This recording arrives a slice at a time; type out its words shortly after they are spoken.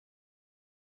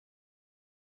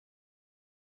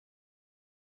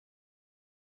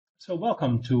So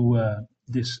welcome to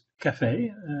this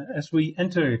cafe. As we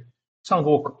enter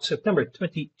Soundwalk September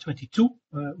 2022,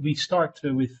 we start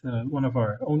with one of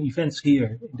our own events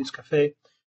here in this cafe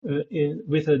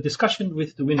with a discussion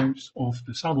with the winners of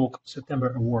the Soundwalk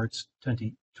September Awards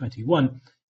 2021.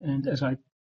 And as I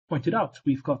pointed out,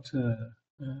 we've got,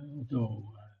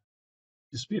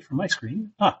 disappeared from my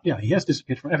screen. Yeah, he has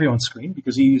disappeared from everyone's screen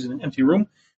because he is in an empty room.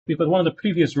 We've got one of the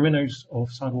previous winners of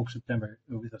Soundwalk September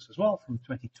with us as well from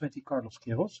 2020, Carlos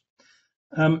Queiroz.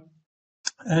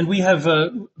 And we have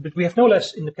no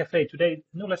less in the cafe today,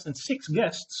 no less than 6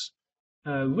 guests.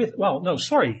 We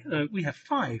have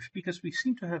 5 because we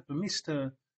seem to have missed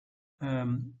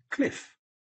Cliff.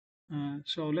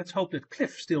 So let's hope that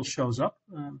Cliff still shows up.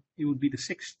 He would be the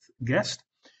 6th guest.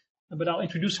 But I'll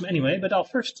introduce him anyway. But I'll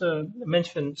first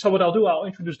mention. So what I'll do, I'll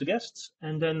introduce the guests,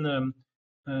 and then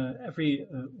every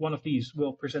one of these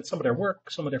will present some of their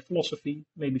work, some of their philosophy,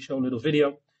 maybe show a little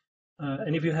video.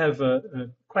 And if you have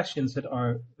questions that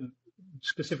are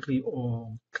specifically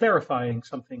on clarifying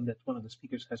something that one of the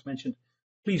speakers has mentioned,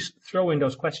 please throw in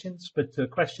those questions. But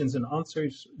questions and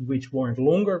answers which warrant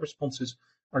longer responses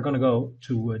are going to go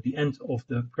to the end of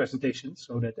the presentation,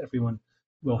 so that everyone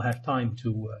will have time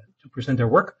to present their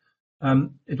work.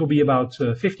 It will be about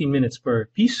 15 minutes per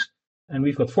piece, and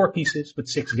we've got 4 pieces with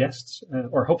 6 guests,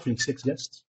 or hopefully 6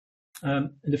 guests.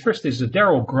 And the first is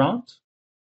Darrell Grant.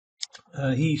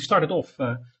 He started off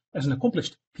as an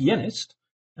accomplished pianist,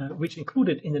 which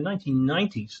included in the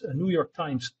 1990s a New York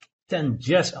Times 10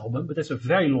 jazz album, but that's a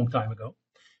very long time ago.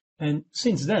 And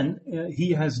since then,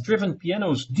 he has driven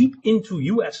pianos deep into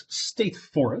US state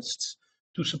forests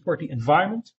to support the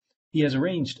environment. He has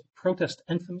arranged protest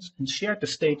anthems and shared the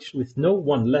stage with no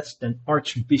one less than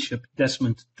Archbishop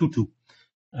Desmond Tutu,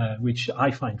 which I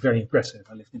find very impressive.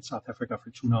 I lived in South Africa for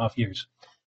 2.5 years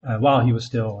while he was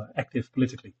still active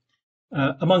politically.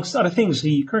 Amongst other things,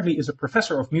 he currently is a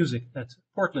professor of music at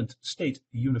Portland State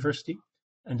University,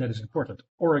 and that is in Portland,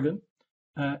 Oregon.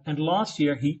 And last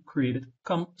year he created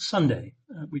Come Sunday,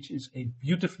 which is a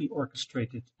beautifully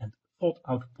orchestrated and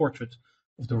thought-out portrait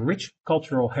of the rich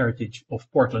cultural heritage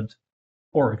of Portland,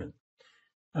 Oregon.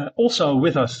 Also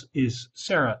with us is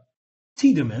Sarah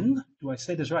Tiedemann. Do I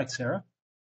say this right, Sarah?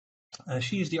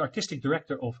 She is the artistic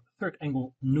director of Third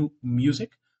Angle New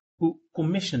Music, who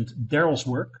commissioned Darrell's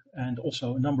work and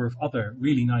also a number of other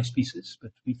really nice pieces.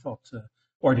 But we thought,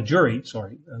 or the jury,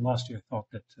 last year thought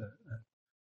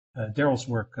that Darrell's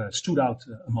work stood out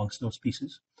amongst those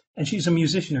pieces. And she's a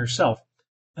musician herself.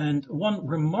 And one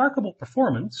remarkable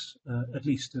performance, at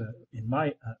least in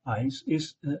my eyes,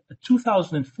 is a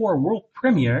 2004 world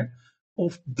premiere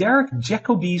of Derek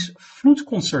Jacobi's Flute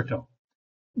Concerto.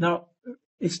 Now,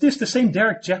 is this the same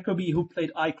Derek Jacobi who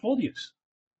played I, Claudius?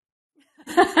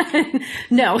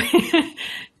 No,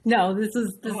 no, this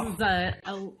is an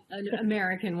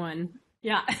American one.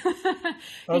 Yeah,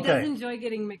 he does enjoy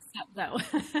getting mixed up though.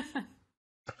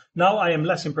 Now I am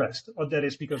less impressed. That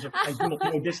is because I do not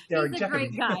know this Derek Jacobi. He's a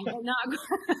great guy, but not.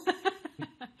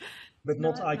 But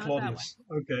not I, Claudius.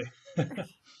 Okay.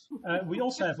 We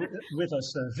also have with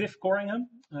us Viv Corringham,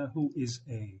 who is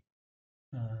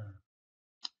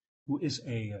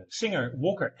a singer,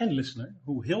 walker, and listener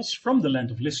who hails from the land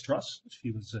of Liz Truss.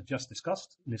 She was just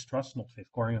discussed, Liz Truss, not Viv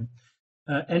Corringham,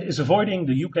 and is avoiding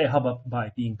the UK hubbub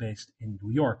by being based in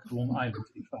New York, Long Island,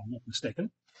 if I'm not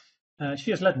mistaken.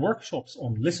 She has led workshops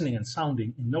on listening and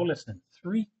sounding in no less than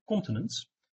 3 continents,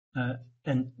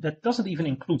 and that doesn't even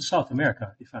include South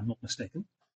America, if I'm not mistaken.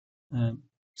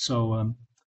 So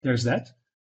there's that.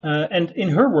 And in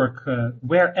her work,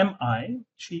 Where Am I?,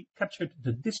 she captured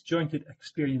the disjointed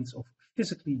experience of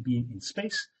physically being in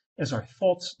space as our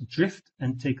thoughts drift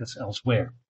and take us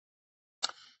elsewhere.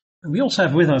 And we also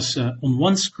have with us on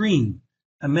one screen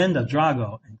Amanda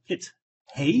Drago and Kit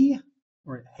Haigh,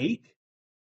 or Haigh.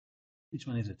 Which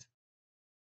one is it?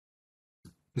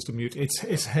 Mr. Mute,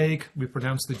 it's Haigh. We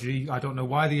pronounce the G. I don't know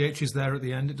why the H is there at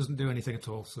the end. It doesn't do anything at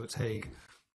all, so it's Haigh.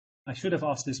 I should have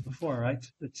asked this before, right?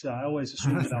 But I always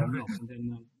assume that I'll know,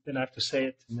 and then I have to say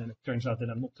it, and then it turns out that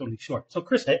I'm not totally sure. So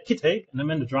Kit Haigh and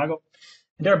Amanda Drago,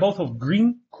 and they're both of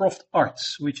Greencroft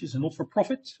Arts, which is a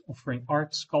not-for-profit offering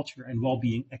arts, culture, and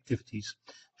well-being activities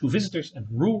to visitors and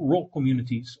rural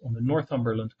communities on the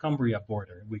Northumberland-Cumbria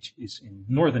border, which is in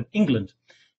northern England.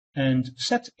 And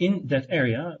set in that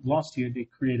area, last year they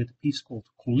created a piece called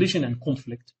Collision and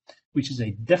Conflict, which is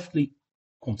a deftly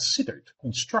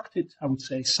constructed, I would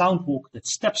say, sound walk that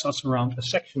steps us around a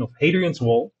section of Hadrian's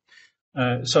Wall.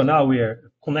 So now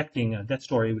we're connecting that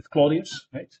story with Claudius,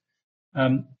 right?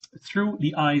 Through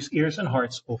the eyes, ears, and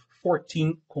hearts of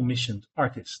 14 commissioned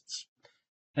artists.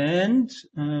 And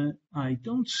I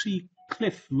don't see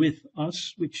Cliff with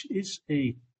us, which is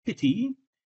a pity.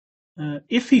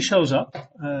 If he shows up,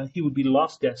 he would be the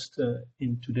last guest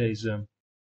in today's.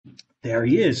 There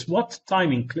he is. What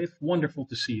timing, Cliff. Wonderful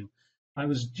to see you. I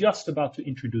was just about to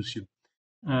introduce you,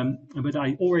 but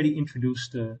I already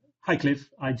introduced. Hi, Cliff.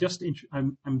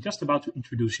 I'm just about to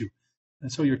introduce you.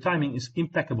 So your timing is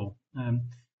impeccable.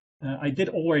 I did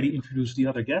already introduce the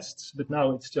other guests, but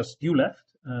now it's just you left.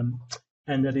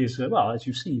 And that is, well, as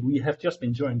you see, we have just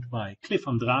been joined by Cliff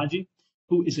Andrade,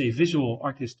 who is a visual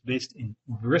artist based in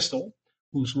Bristol,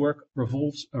 whose work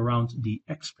revolves around the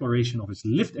exploration of his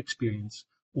lived experience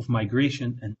of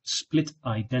migration and split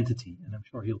identity. And I'm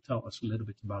sure he'll tell us a little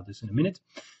bit about this in a minute.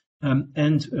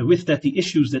 And with that, the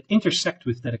issues that intersect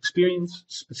with that experience,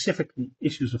 specifically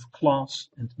issues of class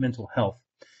and mental health.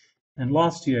 And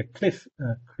last year, Cliff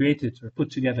created or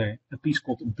put together a piece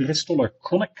called Bristoler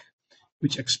Chronic,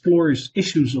 which explores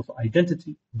issues of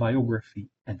identity, biography,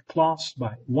 and class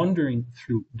by wandering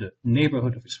through the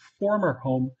neighborhood of his former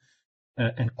home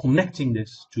and connecting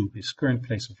this to his current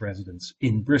place of residence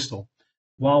in Bristol,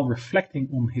 while reflecting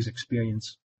on his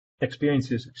experiences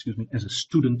as a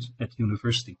student at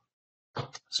university.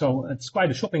 So it's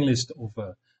quite a shopping list of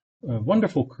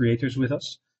wonderful creators with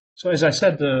us. So as I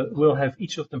said, we'll have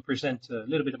each of them present a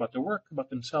little bit about their work, about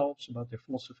themselves, about their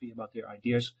philosophy, about their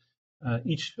ideas,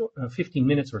 each 15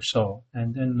 minutes or so,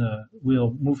 and then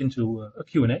we'll move into a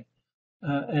Q&A.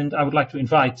 And I would like to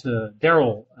invite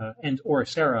Darrell and or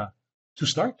Sarah to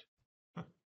start.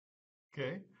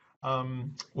 Okay.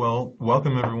 Well,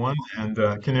 welcome everyone, and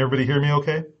can everybody hear me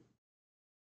okay?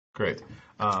 Great.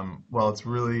 Well, it's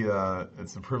really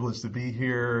it's a privilege to be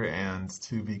here and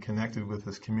to be connected with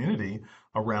this community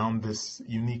around this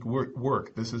unique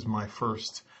work. This is my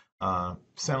first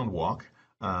sound walk,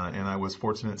 and I was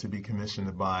fortunate to be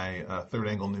commissioned by Third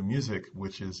Angle New Music,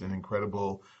 which is an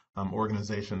incredible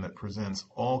organization that presents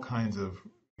all kinds of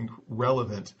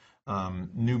relevant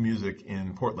new music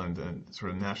in Portland, and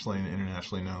sort of nationally and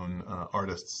internationally known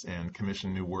artists, and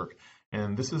commission new work.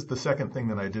 And this is the second thing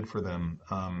that I did for them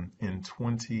in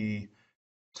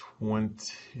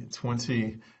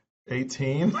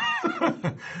 2018.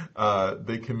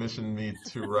 They commissioned me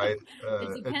to write.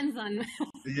 It depends on.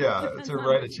 To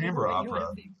write a chamber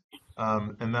opera.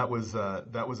 And that was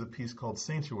a piece called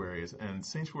Sanctuaries. And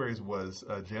Sanctuaries was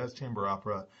a jazz chamber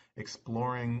opera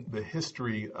exploring the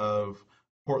history of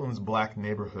Portland's Black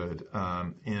neighborhood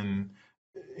in,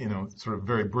 sort of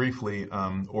very briefly,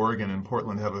 Oregon and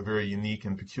Portland have a very unique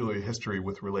and peculiar history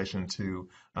with relation to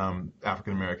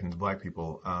African Americans, Black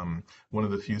people. One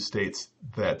of the few states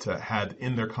that had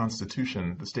in their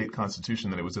constitution, the state constitution,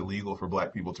 that it was illegal for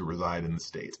Black people to reside in the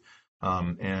state.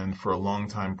 And for a long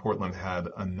time, Portland had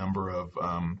a number of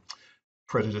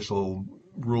prejudicial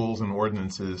rules and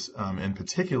ordinances, and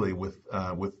particularly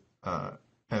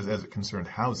as it concerned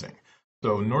housing.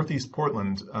 So Northeast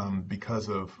Portland, because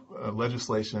of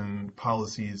legislation,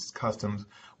 policies, customs,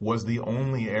 was the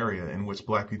only area in which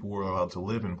Black people were allowed to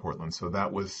live in Portland. So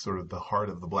that was sort of the heart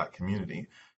of the Black community.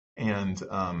 And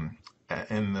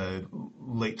in the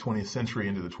late 20th century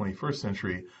into the 21st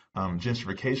century,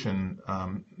 gentrification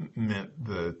meant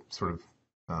the sort of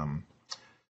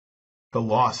the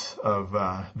loss of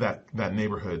that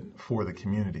neighborhood for the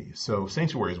community. So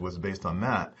Sanctuaries was based on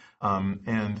that.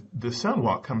 And the Sound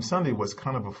Walk come Sunday was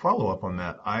kind of a follow-up on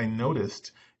that. I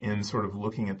noticed in sort of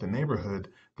looking at the neighborhood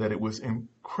that it was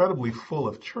incredibly full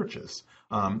of churches.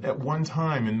 At one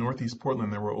time in Northeast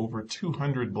Portland, there were over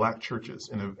 200 Black churches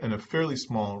in a fairly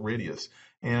small radius.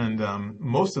 And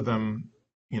most of them,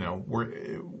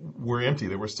 were empty.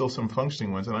 There were still some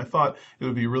functioning ones. And I thought it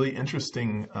would be really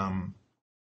interesting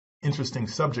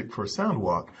subject for a Sound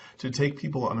Walk to take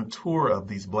people on a tour of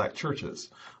these Black churches.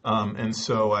 And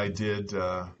so I did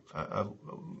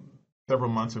several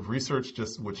months of research,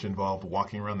 which involved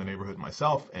walking around the neighborhood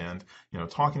myself and,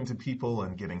 talking to people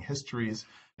and getting histories.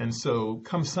 And so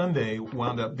come Sunday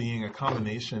wound up being a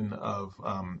combination of,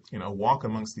 a walk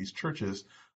amongst these churches.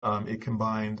 It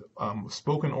combined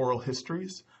spoken oral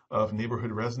histories of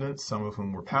neighborhood residents, some of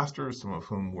whom were pastors, some of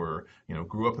whom were,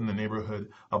 grew up in the neighborhood,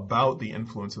 about the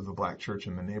influence of the Black church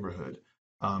in the neighborhood.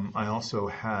 I also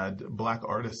had Black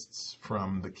artists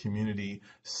from the community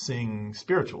sing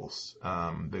spirituals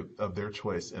of their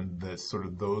choice, and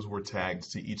those were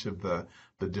tagged to each of the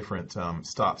different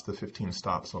stops, the 15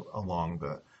 stops along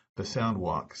the Sound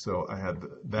Walk. So I had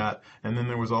that, and then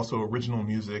there was also original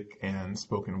music and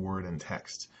spoken word and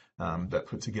text that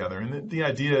put together. And the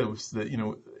idea was that,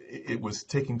 it was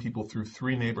taking people through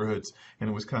 3 neighborhoods, and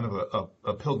it was kind of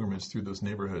a pilgrimage through those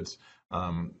neighborhoods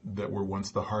that were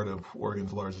once the heart of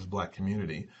Oregon's largest Black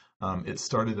community. It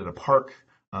started at a park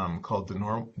called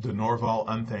de Norval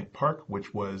Unthank Park,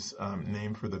 which was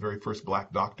named for the very first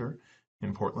black doctor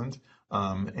in Portland.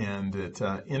 And it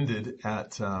ended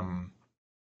at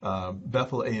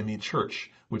Bethel AME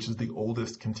Church, which is the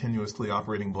oldest continuously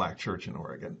operating black church in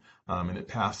Oregon. And it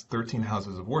passed 13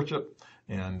 houses of worship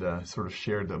and sort of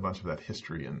shared a bunch of that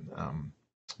history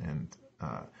and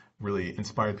really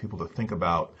inspired people to think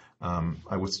about.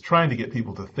 I was trying to get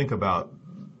people to think about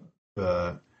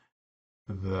the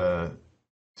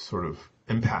sort of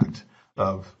impact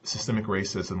of systemic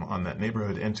racism on that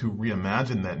neighborhood and to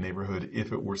reimagine that neighborhood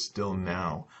if it were still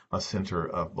now a center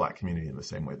of black community in the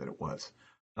same way that it was.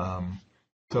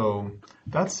 So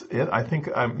that's it. I think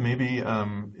maybe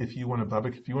if you want to,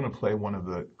 Babak, if you want to play one of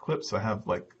the clips, I have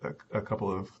like a couple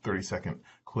of 30-second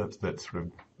clips that sort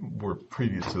of were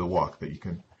previous to the walk that you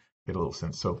can get a little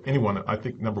sense. So anyone, I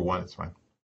think number one is fine.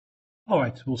 All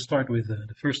right, we'll start with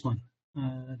the first one.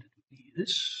 That would be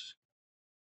this,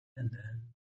 and then.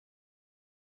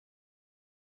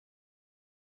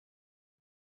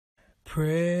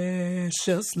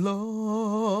 Precious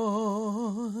Lord,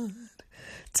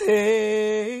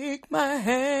 take my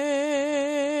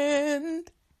hand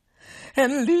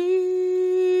and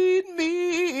lead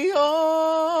me on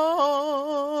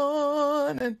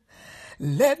and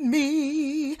let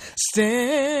me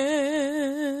stand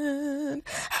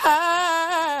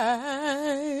high.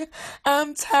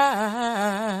 I'm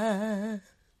tired,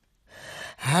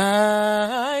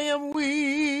 I am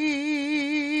weak,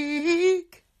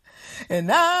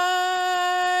 and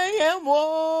I am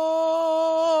worn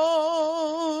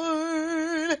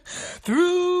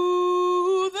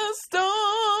through the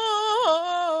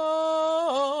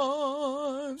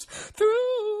storms,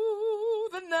 through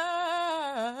the night.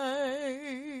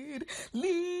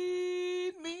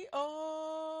 Lead me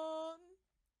on.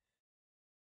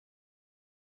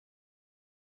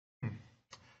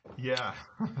 Yeah.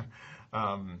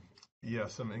 Yeah,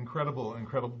 some incredible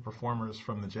performers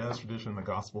from the jazz tradition, the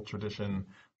gospel tradition.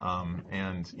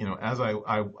 And, you know, as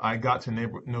I got to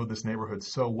know this neighborhood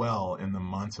so well in the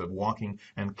months of walking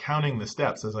and counting the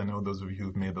steps, as I know those of you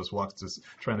who've made those walks, just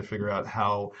trying to figure out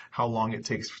how long it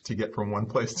takes to get from one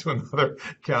place to another,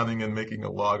 counting and making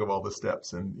a log of all the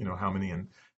steps and, you know, how many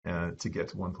to get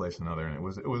to one place and another. And it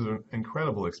was an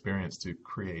incredible experience to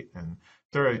create. And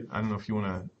Sarah, I don't know if you want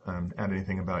to add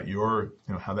anything about you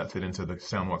know, how that fit into the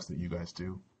sound walks that you guys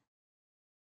do.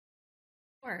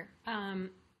 Sure.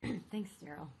 Thanks,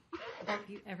 Darrell. Thank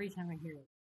you every time I hear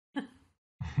it.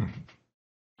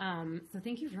 So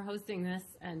thank you for hosting this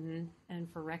and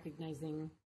for recognizing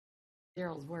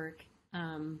Darrell's work.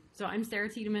 So I'm Sarah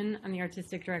Tiedemann. I'm the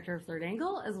artistic director of Third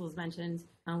Angle, as was mentioned.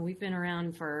 We've been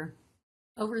around for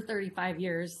over 35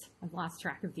 years. I've lost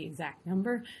track of the exact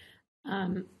number.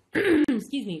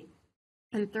 Excuse me.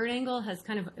 And Third Angle has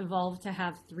kind of evolved to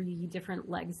have three different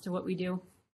legs to what we do.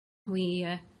 We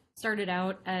started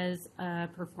out as a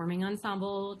performing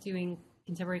ensemble doing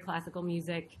contemporary classical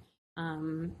music,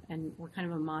 and we're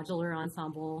kind of a modular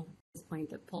ensemble at this point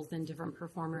that pulls in different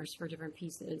performers for different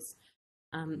pieces.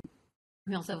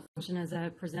 We also function as a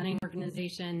presenting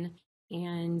organization,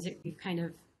 and we've kind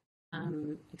of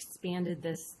expanded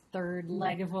this third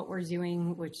leg of what we're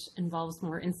doing, which involves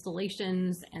more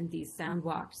installations and these sound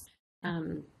walks.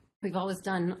 We've always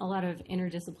done a lot of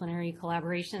interdisciplinary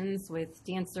collaborations with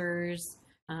dancers,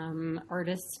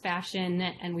 artists, fashion,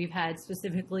 and we've had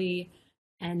specifically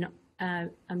a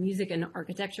music and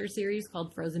architecture series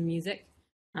called Frozen Music,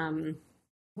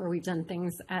 where we've done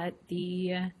things at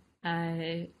the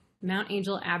Mount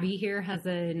Angel Abbey here has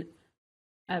a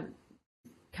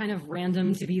kind of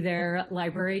random to be there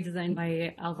library designed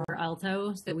by Alvar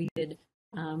Aalto. So we did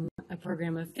a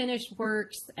program of finished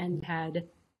works and had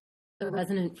the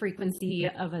resonant frequency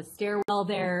of a stairwell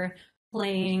there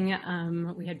playing.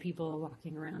 We had people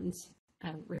walking around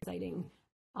reciting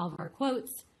Alvar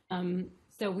quotes.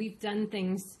 So we've done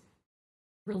things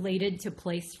related to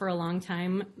place for a long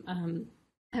time.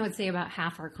 I would say about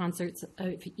half our concerts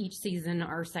of each season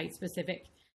are site specific.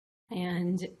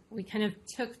 And we kind of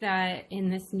took that in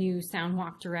this new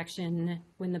Soundwalk direction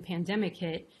when the pandemic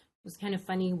hit. It was kind of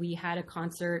funny. We had a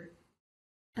concert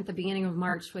at the beginning of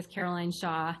March with Caroline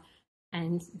Shaw.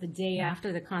 And the day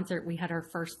after the concert, we had our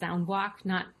first Soundwalk,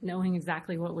 not knowing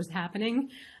exactly what was happening.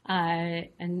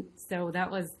 And so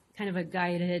that was kind of a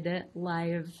guided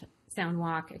live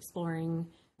Soundwalk exploring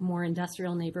a more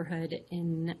industrial neighborhood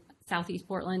in Southeast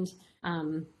Portland.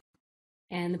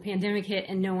 And the pandemic hit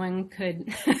and no one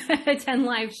could attend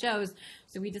live shows.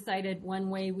 So we decided one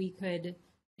way we could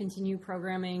continue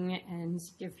programming and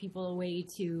give people a way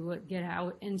to get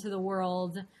out into the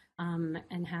world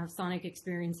and have sonic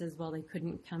experiences while they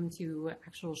couldn't come to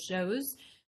actual shows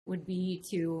would be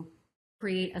to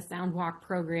create a sound walk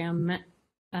program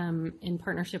in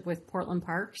partnership with Portland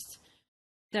Parks.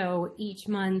 So each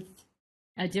month,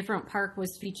 a different park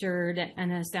was featured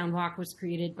and a sound walk was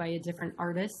created by a different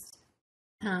artist.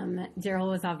 Darrell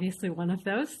was obviously one of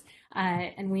those.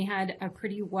 And we had a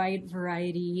pretty wide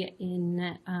variety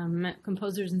in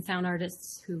composers and sound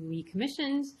artists who we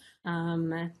commissioned,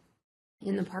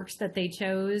 in the parks that they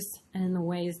chose and the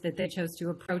ways that they chose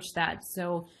to approach that.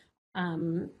 So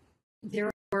their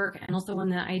work, and also one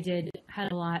that I did,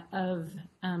 had a lot of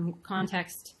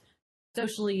context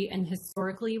socially and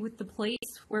historically with the place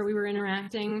where we were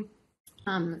interacting.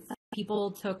 Some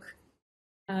people took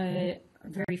a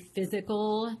very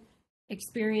physical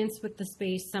experience with the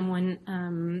space.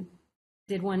 Someone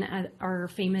did one at our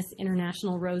famous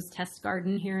International Rose Test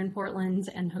Garden here in Portland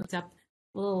and hooked up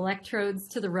little electrodes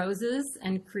to the roses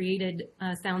and created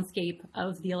a soundscape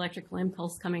of the electrical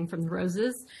impulse coming from the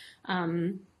roses.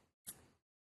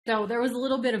 So there was a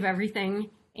little bit of everything,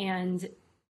 and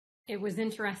it was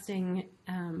interesting.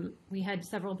 We had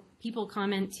several people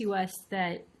comment to us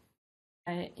that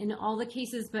in all the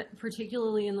cases, but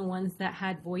particularly in the ones that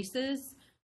had voices,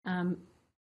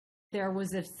 there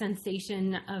was a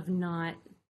sensation of not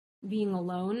being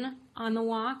alone on the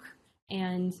walk.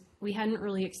 And we hadn't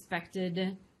really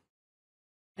expected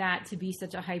that to be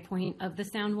such a high point of the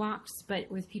sound walks, but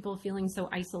with people feeling so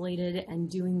isolated and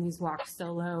doing these walks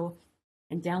solo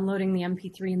and downloading the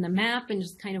MP3 and the map and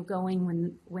just kind of going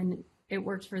when it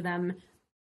worked for them,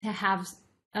 to have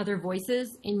other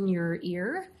voices in your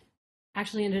ear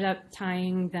actually ended up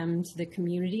tying them to the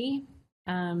community.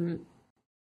 And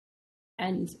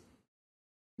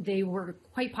they were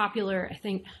quite popular. I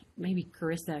think maybe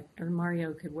Carissa or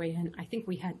Mario could weigh in. I think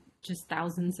we had just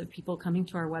thousands of people coming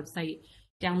to our website,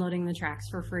 downloading the tracks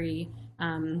for free,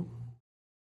 and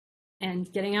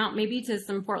getting out maybe to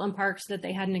some Portland parks that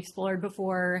they hadn't explored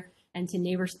before and to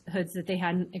neighborhoods that they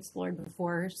hadn't explored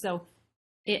before. So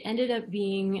it ended up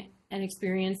being an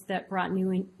experience that brought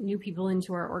new people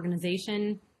into our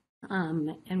organization.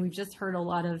 And we've just heard a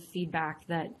lot of feedback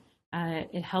that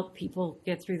it helped people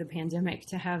get through the pandemic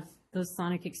to have those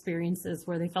sonic experiences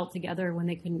where they felt together when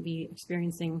they couldn't be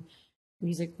experiencing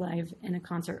music live in a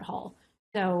concert hall.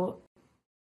 So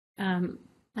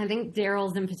I think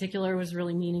Darrell's in particular was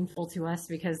really meaningful to us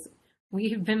because we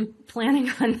have been planning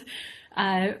on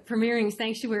premiering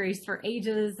sanctuaries for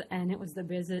ages, and it was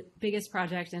the biggest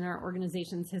project in our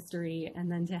organization's history, and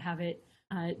then to have it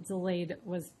delayed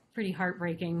was pretty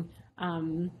heartbreaking.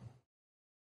 And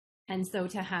so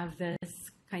to have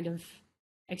this kind of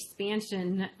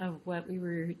expansion of what we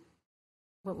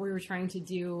were trying to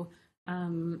do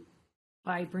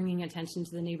by bringing attention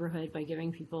to the neighborhood, by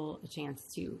giving people a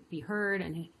chance to be heard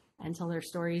and tell their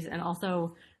stories. And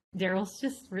also Darrell's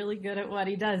just really good at what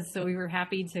he does. So we were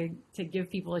happy to give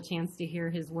people a chance to hear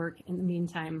his work in the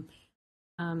meantime.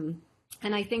 And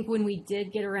I think when we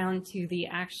did get around to the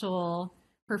actual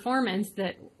performance,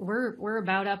 that we're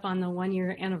about up on the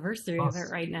 1-year anniversary of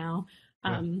it right now.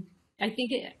 Yeah. I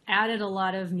think it added a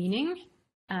lot of meaning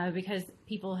because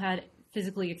people had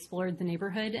physically explored the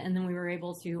neighborhood, and then we were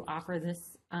able to offer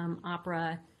this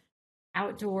opera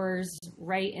outdoors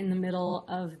right in the middle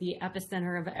of the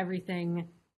epicenter of everything,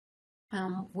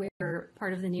 where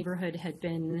part of the neighborhood had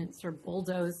been sort of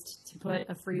bulldozed to put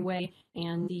a freeway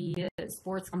and the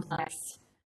sports complex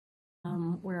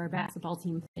where our basketball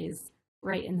team plays,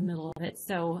 right in the middle of it.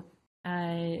 So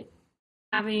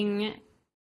having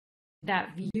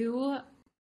that view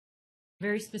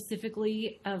very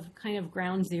specifically of kind of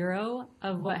ground zero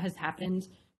of what has happened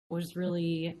was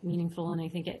really meaningful, and I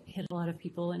think it hit a lot of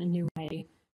people in a new way.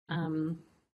 And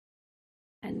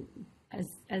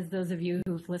as those of you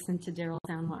who've listened to Darrell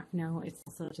Soundwalk know, it's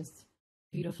also just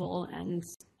beautiful and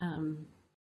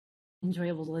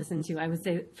enjoyable to listen to. I would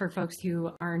say for folks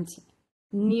who aren't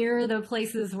near the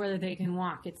places where they can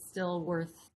walk, it's still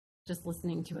worth just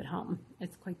listening to at home.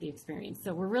 It's quite the experience.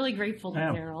 So we're really grateful to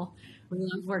Darrell. We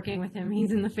love working with him.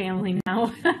 He's in the family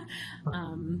now.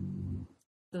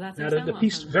 So that's the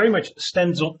piece very much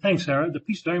stands on. Thanks, Sarah. The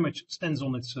piece very much stands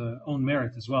on its own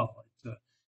merit as well. It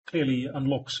clearly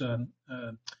unlocks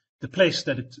the place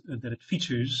that it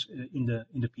features in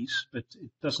the piece, but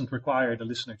it doesn't require the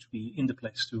listener to be in the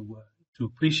place to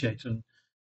appreciate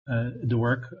the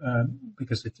work,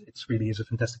 because it really is a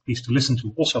fantastic piece to listen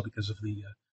to. Also because of the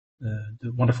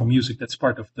wonderful music that's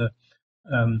part of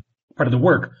the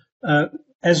work.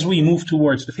 As we move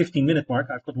towards the 15-minute mark,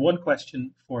 I've got one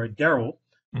question for Darrell.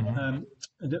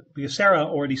 Because Sarah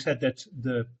already said that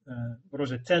the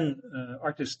 10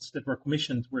 artists that were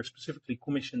commissioned were specifically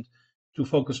commissioned to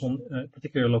focus on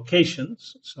particular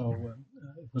locations. So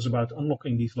it was about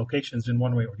unlocking these locations in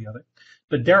one way or the other.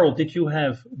 But Darrell, did you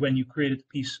have, when you created the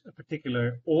piece, a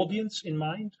particular audience in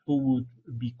mind who would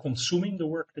be consuming the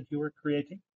work that you were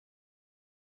creating?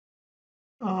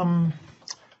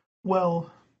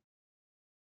 Well,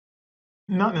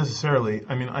 not necessarily.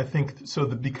 I mean, I think so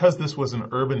that because this was an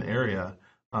urban area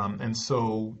and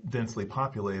so densely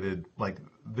populated, like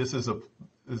this is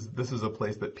a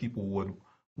place that people would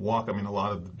walk. I mean, a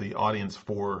lot of the audience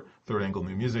for Third Angle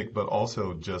New Music, but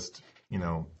also just,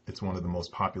 it's one of the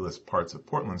most populous parts of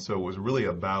Portland. So it was really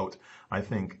about, I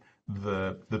think,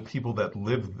 the people that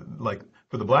live, like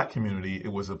for the Black community,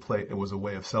 it was a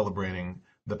way of celebrating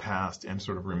the past and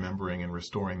sort of remembering and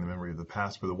restoring the memory of the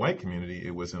past. For the white community,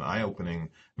 it was an eye-opening.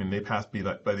 I mean, they passed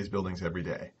by these buildings every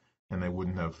day, and they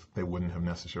wouldn't have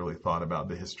necessarily thought about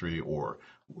the history or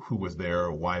who was there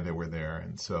or why they were there.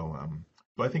 And so,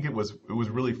 but I think it was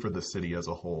really for the city as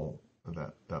a whole,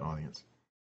 that audience.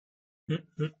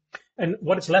 Mm-hmm. And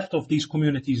what is left of these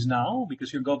communities now?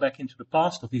 Because you go back into the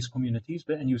past of these communities,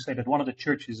 and you say that one of the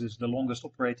churches is the longest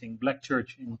operating Black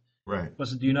church in, right?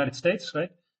 Was it the United States, right?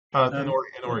 In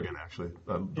Oregon, actually.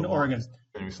 In Oregon.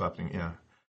 Yeah.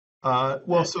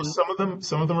 Well, so some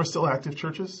of them are still active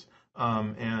churches,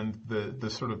 and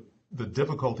the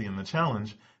difficulty and the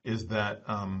challenge is that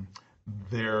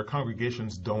their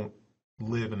congregations don't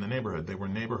live in the neighborhood. They were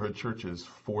neighborhood churches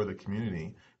for the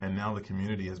community, and now the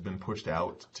community has been pushed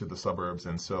out to the suburbs,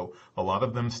 and so a lot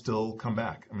of them still come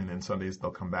back. I mean, in Sundays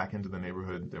they'll come back into the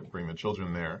neighborhood. They'll bring the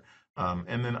children there.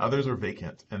 And then others are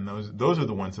vacant, and those are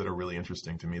the ones that are really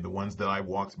interesting to me. The ones that I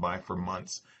walked by for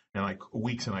months and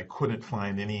weeks, and I couldn't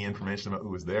find any information about who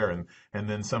was there. And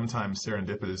then sometimes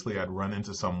serendipitously, I'd run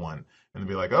into someone and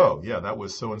be like, "Oh, yeah, that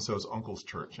was so and so's uncle's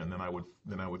church," and then I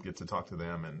would get to talk to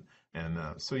them. And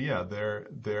so yeah,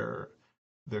 they're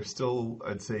still,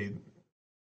 I'd say,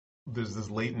 there's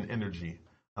this latent energy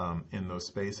in those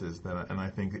spaces and I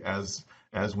think as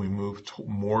we move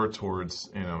more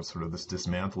towards sort of this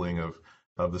dismantling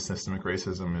of the systemic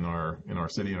racism in our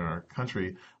city and our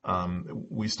country,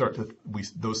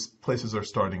 those places are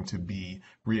starting to be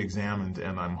re-examined,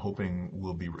 and I'm hoping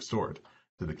will be restored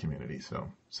to the community.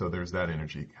 So there's that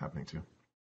energy happening too.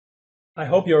 I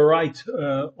hope you're right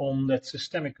on that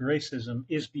systemic racism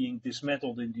is being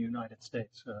dismantled in the United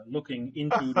States. Looking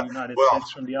into the United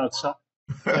States from the outside.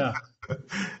 Yeah.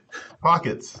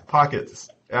 Pockets,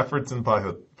 efforts and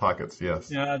pockets, yes.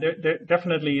 Yeah, there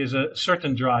definitely is a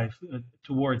certain drive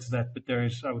towards that, but there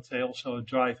is, I would say, also a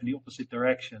drive in the opposite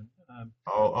direction.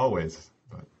 Always,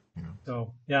 but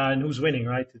So yeah, and who's winning,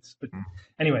 right?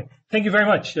 Anyway, thank you very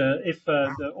much. If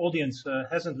the audience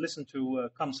hasn't listened to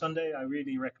Come Sunday, I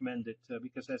really recommend it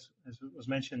because, as was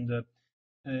mentioned,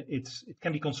 it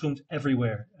can be consumed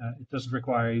everywhere. It doesn't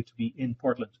require you to be in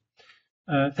Portland.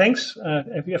 Thanks.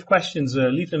 If you have questions,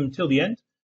 leave them till the end.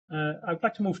 I'd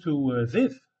like to move to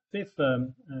Viv. Viv,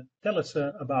 tell us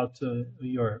about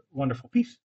your wonderful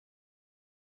piece.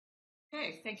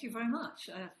 Okay, thank you very much.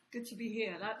 Good to be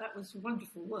here. That was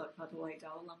wonderful work, by the way,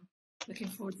 Darrell. I'm looking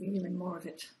forward to hearing more of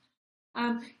it.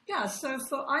 I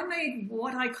made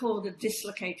what I called a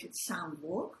dislocated sound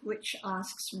walk, which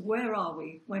asks, where are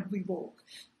we when we walk?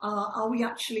 Are we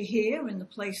actually here in the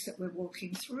place that we're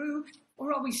walking through,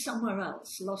 or are we somewhere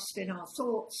else, lost in our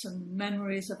thoughts and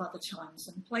memories of other times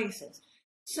and places?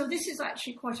 So this is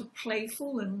actually quite a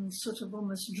playful and sort of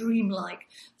almost dreamlike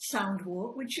sound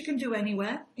walk, which you can do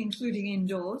anywhere, including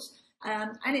indoors.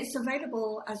 And it's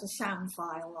available as a sound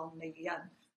file on the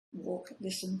Walk,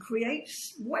 Listen, Create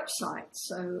website.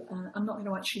 So I'm not going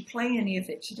to actually play any of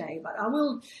it today, but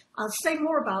I'll say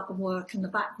more about the work and the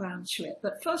background to it.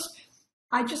 But first,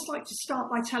 I'd just like to start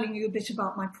by telling you a bit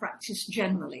about my practice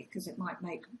generally, because it might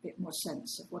make a bit more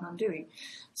sense of what I'm doing.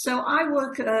 So I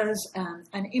work as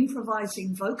an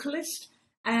improvising vocalist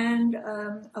and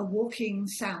a walking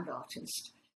sound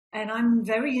artist. And I'm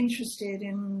very interested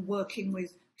in working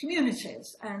with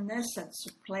communities and their sense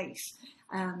of place,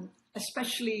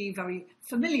 especially very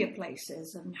familiar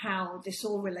places, and how this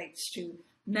all relates to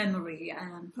memory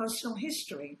and personal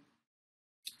history.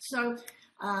 So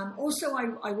also,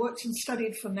 I worked and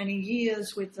studied for many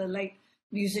years with the late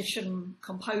musician,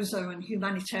 composer, and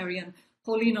humanitarian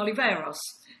Pauline Oliveros,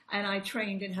 and I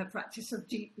trained in her practice of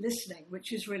deep listening,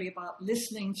 which is really about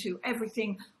listening to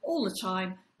everything all the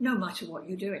time, no matter what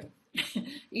you're doing.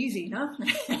 Easy, no?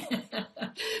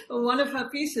 Well, one of her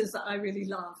pieces that I really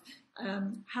love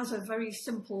has a very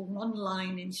simple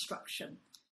one-line instruction.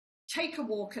 Take a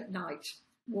walk at night.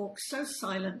 Walk so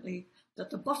silently that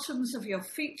the bottoms of your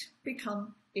feet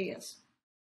become ears.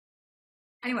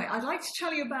 Anyway, I'd like to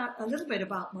tell you a little bit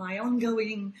about my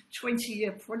ongoing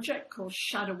 20-year project called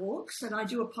Shadow Walks, and I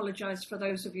do apologise for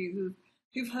those of you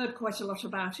who've heard quite a lot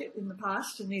about it in the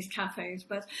past in these cafes,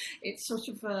 but it's sort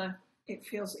of it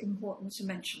feels important to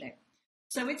mention it.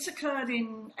 So it's occurred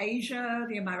in Asia,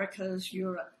 the Americas,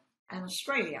 Europe, and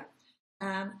Australia,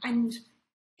 and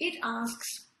it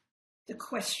asks the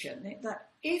question that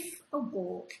if a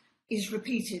walk is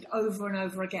repeated over and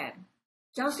over again,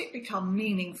 does it become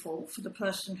meaningful for the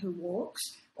person who walks,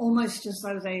 almost as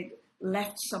though they'd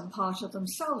left some part of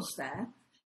themselves there?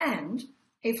 And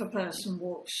if a person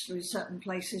walks through certain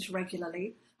places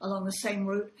regularly along the same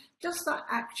route, does that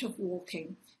act of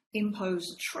walking impose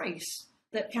a trace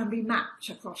that can be mapped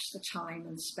across the time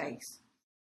and space?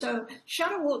 So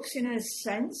Shadow Walks, in a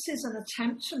sense, is an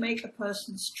attempt to make a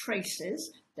person's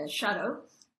traces, their shadow,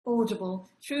 audible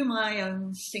through my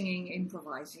own singing,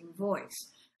 improvising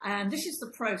voice. And this is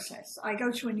the process. I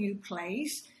go to a new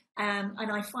place and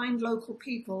I find local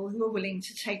people who are willing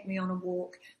to take me on a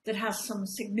walk that has some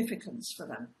significance for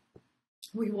them.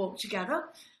 We walk together.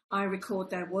 I record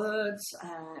their words,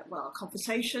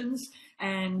 conversations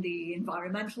and the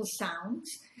environmental sounds.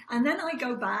 And then I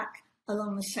go back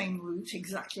along the same route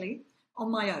exactly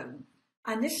on my own.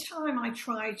 And this time I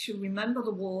try to remember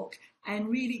the walk and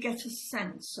really get a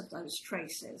sense of those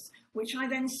traces, which I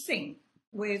then sing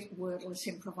with wordless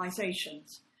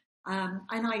improvisations. And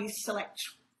I select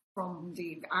from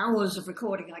the hours of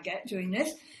recording I get doing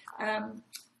this, and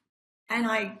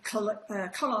I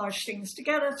collage things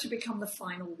together to become the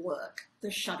final work, the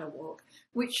Shadow Walk,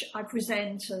 which I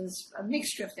present as a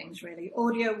mixture of things really,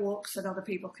 audio walks that other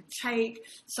people can take,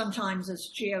 sometimes as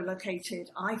geolocated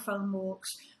iPhone walks,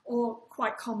 or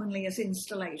quite commonly as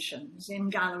installations in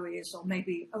galleries or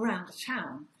maybe around a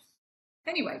town.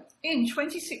 Anyway, in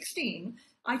 2016,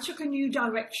 I took a new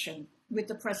direction with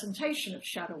the presentation of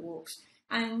Shadow Walks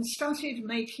and started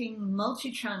making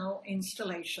multi-channel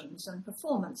installations and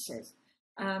performances.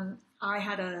 I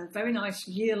had a very nice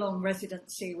year-long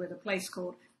residency with a place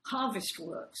called Harvest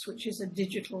Works, which is a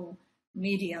digital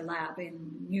media lab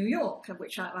in New York, of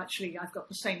which I've got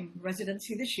the same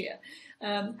residency this year.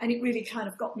 And it really kind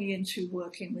of got me into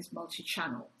working with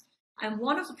multi-channel. And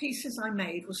one of the pieces I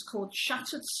made was called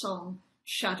Shattered Song,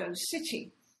 Shadow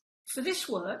City. For this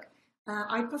work,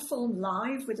 I performed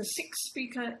live with a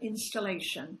 6-speaker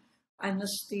installation, and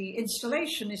the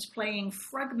installation is playing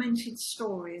fragmented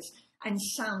stories and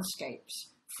soundscapes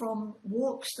from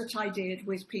walks that I did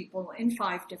with people in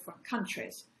 5 different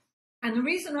countries. And the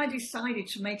reason I decided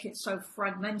to make it so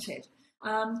fragmented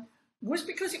was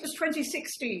because it was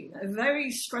 2016, a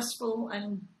very stressful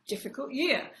and difficult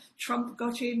year. Trump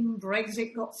got in,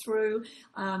 Brexit got through.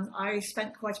 I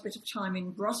spent quite a bit of time in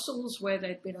Brussels where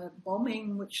there'd been a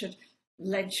bombing which had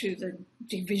led to the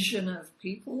division of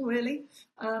people, really.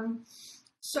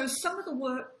 So some of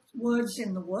the words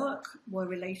in the work were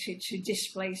related to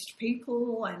displaced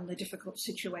people and the difficult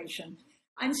situation.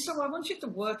 And so I wanted the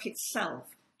work itself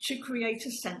to create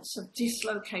a sense of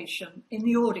dislocation in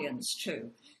the audience too.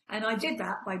 And I did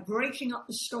that by breaking up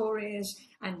the stories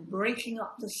and breaking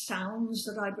up the sounds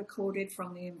that I'd recorded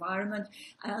from the environment.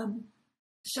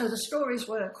 So the stories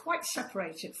were quite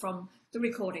separated from the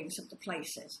recordings of the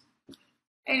places.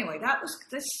 Anyway, that was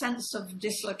this sense of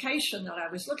dislocation that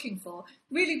I was looking for,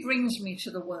 really brings me to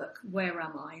the work, Where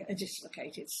Am I? A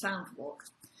Dislocated Sound Walk.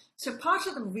 So part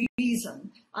of the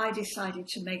reason I decided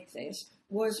to make this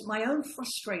was my own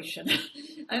frustration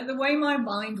at the way my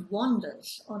mind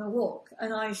wanders on a walk.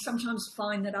 And I sometimes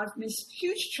find that I've missed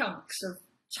huge chunks of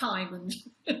time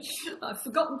and I've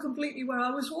forgotten completely where I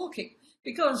was walking.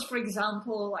 Because, for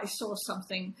example, I saw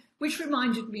something which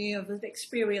reminded me of an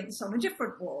experience on a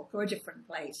different walk or a different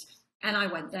place, and I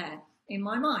went there in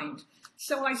my mind.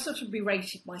 So I sort of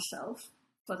berated myself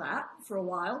for that for a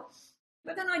while,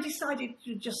 but then I decided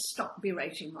to just stop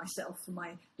berating myself for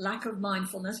my lack of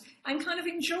mindfulness and kind of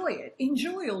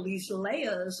enjoy all these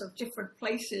layers of different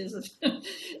places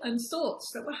and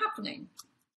thoughts that were happening.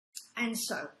 And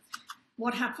so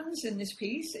what happens in this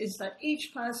piece is that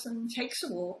each person takes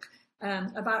a walk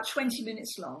about 20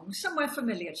 minutes long, somewhere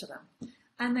familiar to them.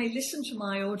 And they listen to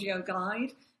my audio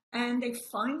guide and they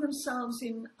find themselves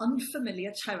in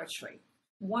unfamiliar territory,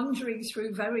 wandering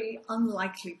through very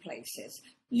unlikely places,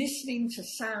 listening to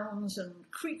sounds and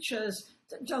creatures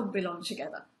that don't belong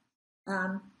together.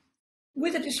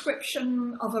 With a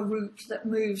description of a route that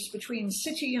moves between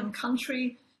city and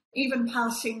country, even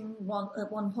passing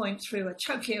at one point through a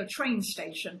Tokyo train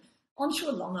station onto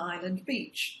a Long Island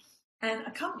beach. And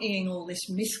accompanying all this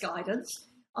misguidance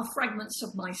are fragments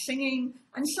of my singing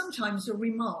and sometimes a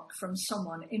remark from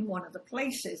someone in one of the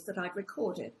places that I'd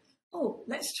recorded, Oh,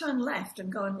 let's turn left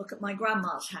and go and look at my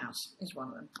grandma's house is one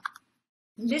of them.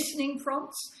 Listening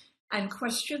prompts and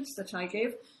questions that I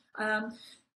give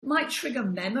might trigger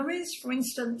memories. For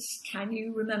instance, can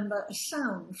you remember a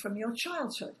sound from your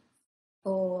childhood?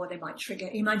 Or they might trigger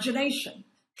imagination.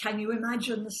 Can you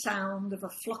imagine the sound of a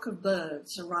flock of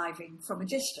birds arriving from a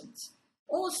distance?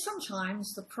 Or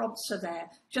sometimes the prompts are there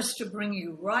just to bring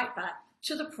you right back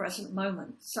to the present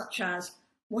moment, such as,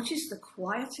 what is the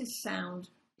quietest sound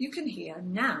you can hear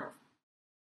now?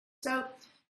 So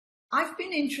I've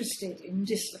been interested in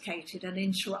dislocated and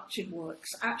interrupted works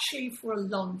actually for a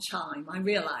long time. I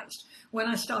realised when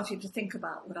I started to think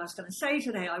about what I was going to say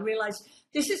today, I realised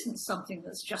this isn't something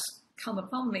that's just come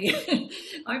upon me.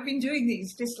 I've been doing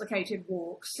these dislocated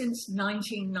walks since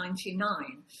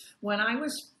 1999, when I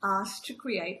was asked to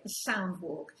create a sound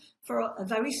walk for a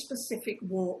very specific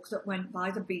walk that went by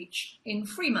the beach in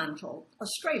Fremantle,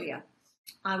 Australia.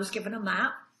 I was given a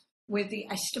map with the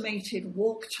estimated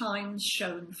walk times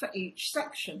shown for each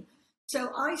section.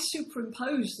 So I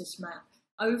superimposed this map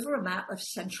over a map of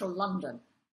central London,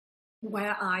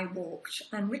 where I walked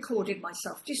and recorded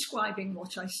myself describing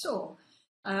what I saw,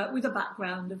 with a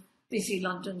background of busy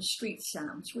London street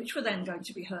sounds, which were then going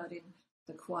to be heard in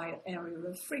the quiet area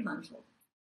of Fremantle.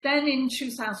 Then in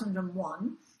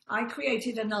 2001, I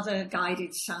created another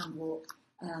guided sound walk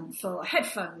for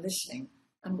headphone listening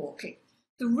and walking.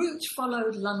 The route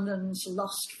followed London's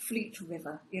Lost Fleet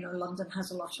River. You know, London has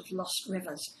a lot of lost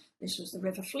rivers. This was the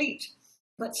River Fleet.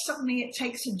 But suddenly it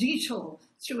takes a detour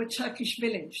through a Turkish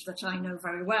village that I know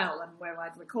very well and where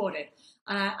I'd recorded.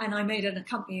 And I made an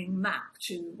accompanying map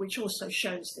too, which also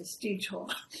shows this detour.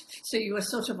 So you were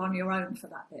sort of on your own for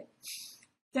that bit.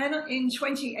 Then in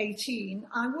 2018,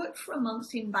 I worked for a month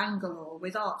in Bangalore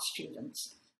with art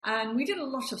students. And we did a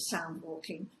lot of sound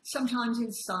walking, sometimes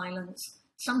in silence,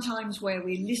 sometimes where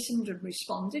we listened and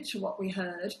responded to what we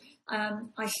heard.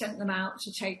 I sent them out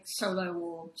to take solo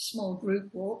or small group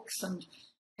walks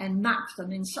and map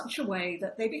them in such a way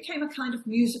that they became a kind of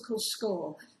musical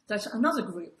score that another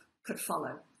group could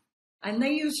follow. And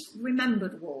they used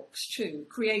remembered walks too,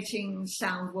 creating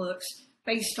sound works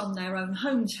based on their own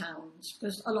hometowns,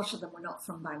 because a lot of them were not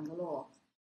from Bangalore.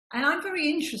 And I'm very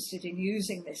interested in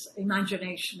using this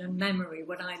imagination and memory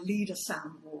when I lead a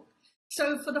sound walk.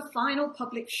 So for the final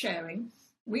public sharing,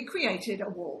 we created a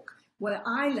walk where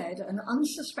I led an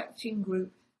unsuspecting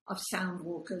group of sound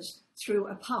walkers through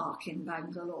a park in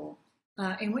Bangalore,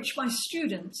 in which my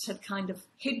students had kind of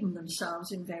hidden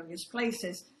themselves in various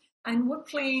places and were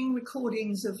playing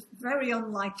recordings of very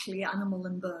unlikely animal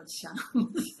and bird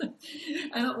sounds.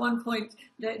 And at one point,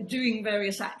 they're doing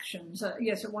various actions.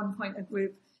 Yes, at one point,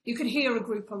 you could hear a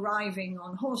group arriving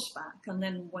on horseback, and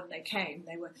then when they came,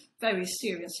 they were very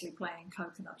seriously playing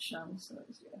coconut shells. So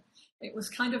it was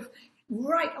kind of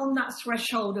right on that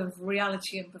threshold of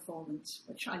reality and performance,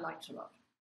 which I liked a lot.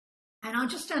 And I'll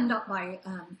just end up by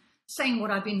saying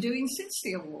what I've been doing since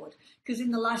the award, because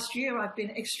in the last year I've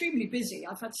been extremely busy.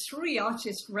 I've had 3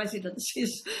 artist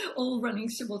residencies all running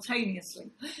simultaneously.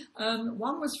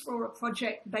 One was for a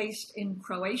project based in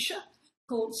Croatia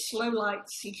called Slow Light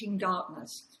Seeking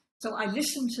Darkness. So I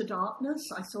listened to darkness,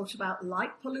 I thought about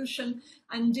light pollution,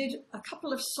 and did a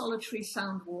couple of solitary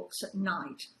sound walks at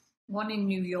night. One in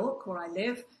New York, where I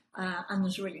live, and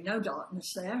there's really no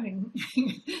darkness there,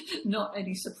 not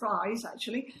any surprise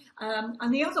actually.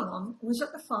 And the other one was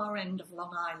at the far end of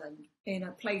Long Island, in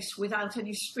a place without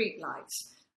any street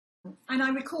lights. And I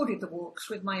recorded the walks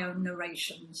with my own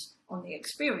narrations on the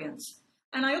experience.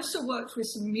 And I also worked with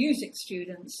some music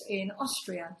students in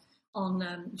Austria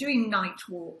on doing night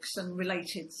walks and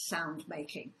related sound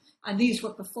making. And these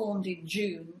were performed in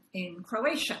June in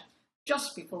Croatia,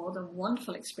 just before the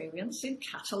wonderful experience in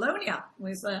Catalonia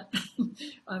with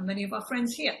many of our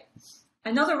friends here.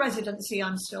 Another residency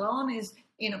I'm still on is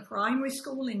in a primary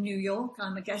school in New York.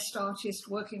 I'm a guest artist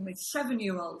working with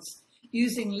 7-year-olds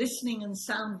using listening and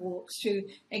sound walks to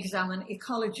examine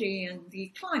ecology and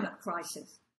the climate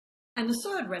crisis. And the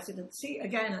third residency,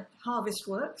 again at Harvest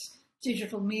Works,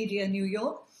 Digital Media New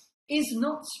York, is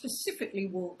not specifically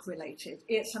walk related.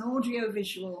 It's an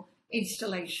audiovisual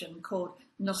installation called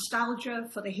Nostalgia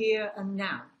for the Here and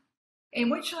Now, in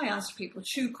which I asked people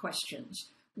 2 questions.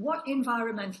 What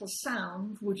environmental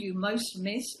sound would you most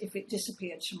miss if it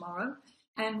disappeared tomorrow?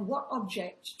 And what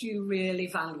object do you really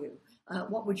value?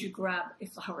 What would you grab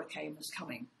if the hurricane was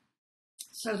coming?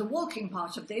 So the walking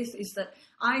part of this is that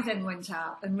I then went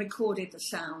out and recorded the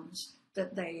sounds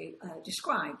that they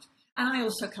described. And I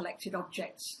also collected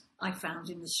objects I found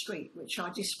in the street, which I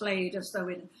displayed as though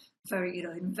in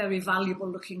very valuable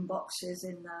looking boxes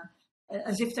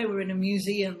as if they were in a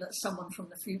museum that someone from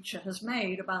the future has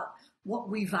made about what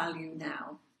we value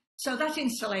now. So that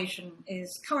installation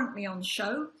is currently on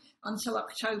show until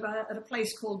October at a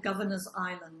place called Governor's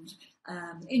Island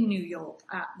in New York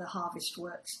at the Harvest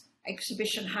Works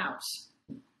Exhibition House.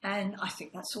 And I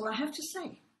think that's all I have to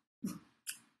say.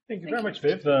 Thank you very much,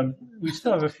 Viv. We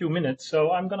still have a few minutes,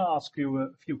 so I'm going to ask you a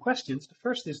few questions. The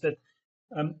first is that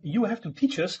you have to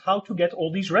teach us how to get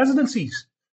all these residencies,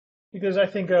 because I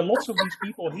think lots of these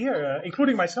people here,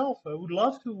 including myself, would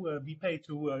love to be paid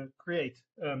to create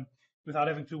without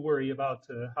having to worry about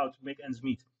how to make ends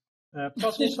meet.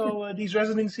 Plus, also these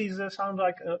residencies sound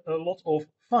like a lot of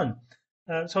fun.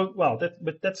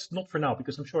 But that's not for now,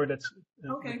 because I'm sure that's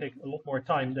Okay. will take a lot more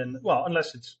time than, well,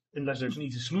 unless there's an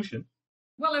easy solution.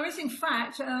 Well, there is, in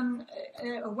fact, a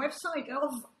website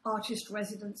of artist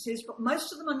residencies, but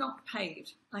most of them are not paid,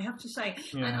 I have to say.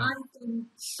 Yeah. And I've done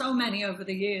so many over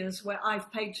the years where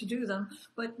I've paid to do them,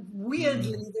 but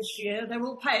weirdly this year they're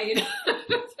all paid.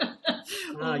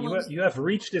 You have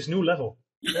reached this new level.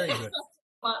 Very good.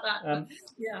 About that.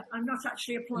 Yeah, I'm not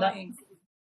actually applying.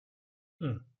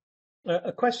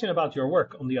 A question about your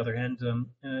work, on the other hand,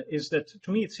 is that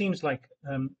to me it seems like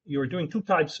you're doing two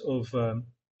types of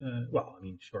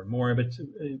more, but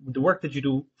the work that you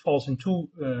do falls in two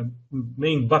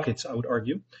main buckets, I would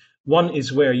argue. One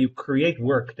is where you create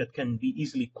work that can be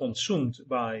easily consumed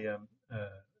by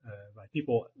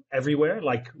people everywhere,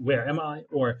 like Where Am I?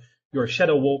 Or your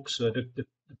shadow walks. The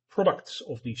products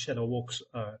of these shadow walks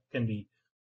can be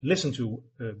listened to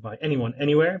by anyone,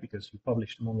 anywhere, because you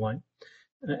publish them online.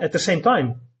 At the same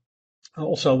time,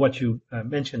 also what you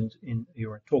mentioned in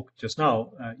your talk just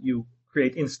now, you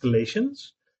create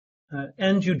installations.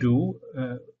 And you do,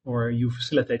 or you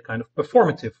facilitate kind of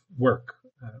performative work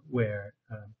where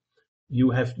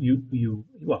you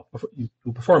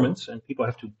do performance and people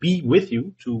have to be with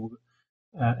you to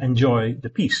enjoy the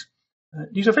piece.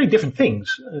 These are very different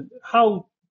things. How,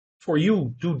 for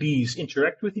you, do these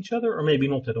interact with each other, or maybe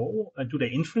not at all? Do they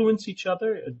influence each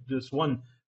other? Does one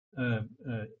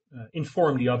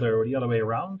inform the other, or the other way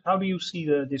around? How do you see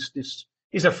this?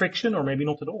 Is there friction, or maybe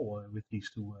not at all, with these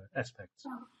two aspects?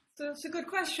 So it's a good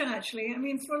question, actually. I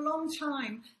mean, for a long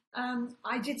time,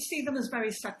 I did see them as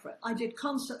very separate. I did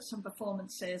concerts and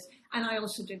performances, and I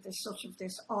also did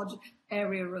this odd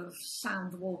area of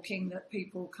sound walking that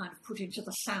people kind of put into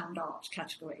the sound art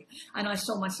category. And I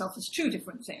saw myself as two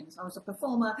different things. I was a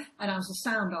performer and I was a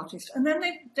sound artist. And then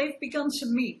they've begun to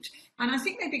meet. And I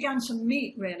think they began to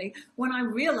meet, really, when I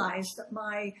realized that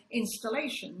my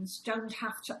installations don't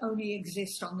have to only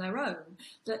exist on their own.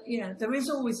 That, there is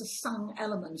always a sung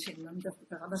element in them, just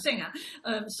because I'm a singer.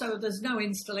 So there's no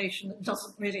installation that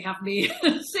doesn't really have me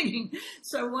singing.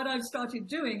 So what I've started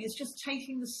doing is just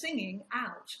taking the singing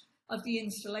out of the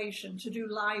installation to do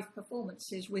live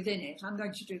performances within it. I'm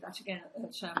going to do that again at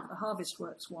the Harvest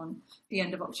Works one, the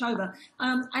end of October.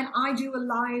 And I do a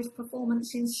live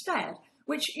performance instead,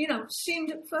 which,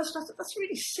 seemed at first, I thought that's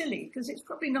really silly, because it's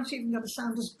probably not even going to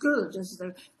sound as good as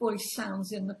the voice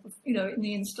sounds in the, in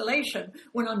the installation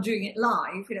when I'm doing it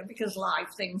live, because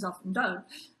live things often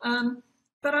don't.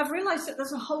 But I've realized that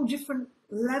there's a whole different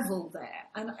level there.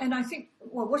 And I think,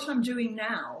 what I'm doing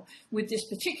now with this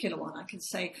particular one, I can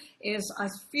say, is I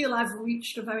feel I've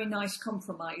reached a very nice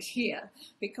compromise here,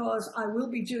 because I will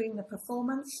be doing the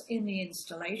performance in the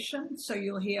installation. So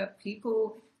you'll hear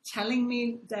people telling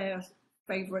me their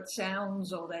favorite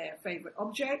sounds or their favorite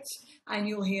objects, and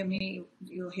you'll hear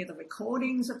the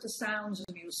recordings of the sounds,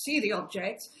 and you'll see the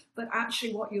objects, but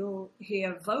actually what you'll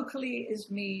hear vocally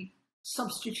is me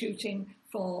substituting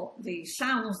for the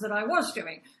sounds that I was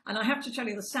doing. And I have to tell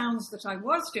you, the sounds that I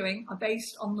was doing are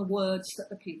based on the words that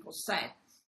the people said.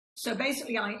 So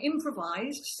basically I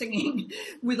improvised singing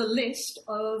with a list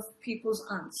of people's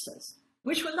answers,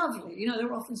 which were lovely.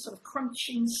 They're often sort of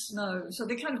crunching snow, so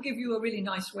they kind of give you a really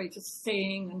nice way to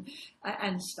sing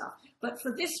and stuff. But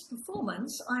for this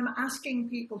performance, I'm asking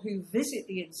people who visit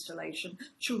the installation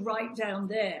to write down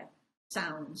their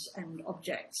sounds and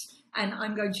objects, and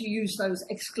I'm going to use those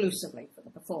exclusively for the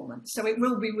performance. So it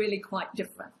will be really quite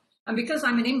different. And because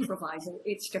I'm an improviser,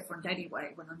 it's different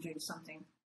anyway when I'm doing something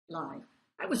live.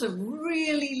 That was a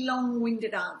really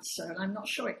long-winded answer, and I'm not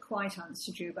sure it quite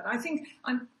answered you, but I think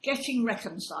I'm getting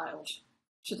reconciled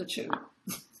to the two.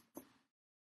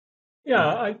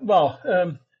 Yeah,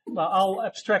 I'll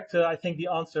abstract, I think, the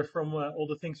answer from all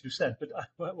the things you said.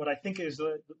 But what I think is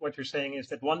what you're saying is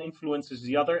that one influences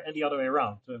the other and the other way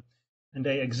around. And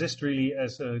they exist really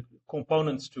as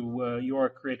components to your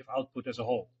creative output as a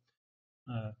whole.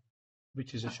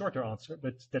 which is a shorter answer,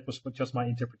 but that was just my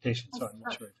interpretation, so I'm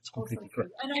not sure if it's completely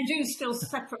correct. And I do still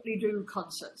separately do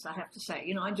concerts, I have to say.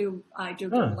 You know, I do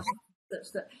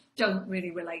concerts that don't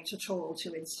really relate at all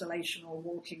to installation or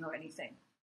walking or anything,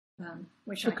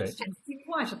 which I just tend to be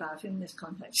quiet about in this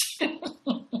context.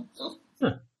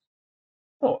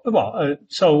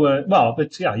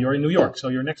 But yeah, you're in New York, so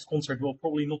your next concert will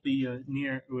probably not be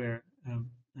near where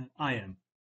I am.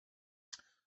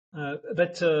 I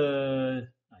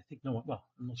think no one, well,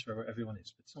 I'm not sure where everyone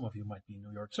is, but some of you might be in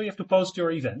New York. So you have to post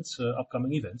your events,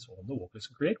 upcoming events, on the Walk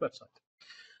Listen Create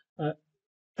website.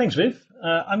 Thanks, Viv.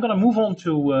 I'm going to move on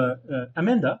to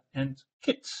Amanda and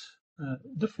Kit.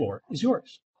 The floor is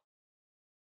yours.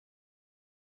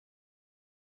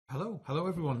 Hello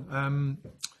everyone.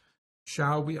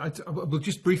 Shall we? We'll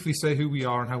just briefly say who we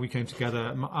are and how we came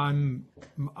together.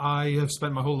 I have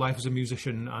spent my whole life as a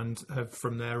musician, and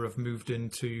from there have moved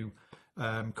into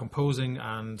composing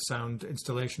and sound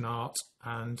installation art,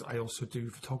 and I also do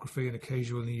photography and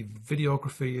occasionally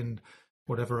videography and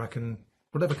whatever kind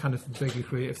of vaguely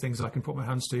creative things I can put my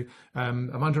hands to.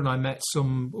 Amanda and I met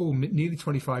nearly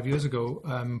 25 years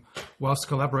ago whilst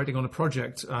collaborating on a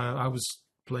project. I was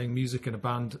playing music in a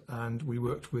band, and we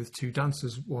worked with two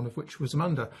dancers, one of which was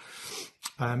Amanda.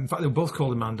 In fact, they were both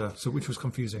called Amanda, which was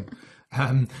confusing.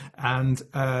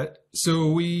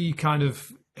 So we kind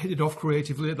of hit it off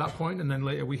creatively at that point, and then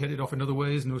later we hit it off in other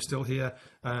ways, and we're still here,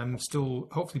 still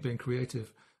hopefully being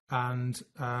creative. And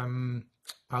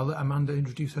I'll let Amanda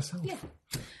introduce herself. Yeah.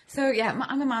 So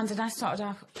I'm Amanda, and I started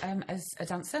off as a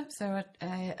dancer, so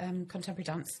contemporary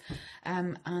dance,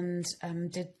 and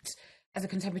did. As a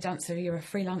contemporary dancer, you're a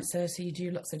freelancer, so you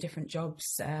do lots of different jobs,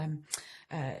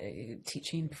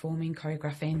 teaching, performing,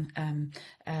 choreographing,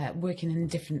 working in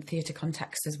different theatre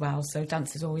contexts as well. So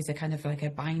dance is always a kind of like a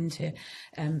bind to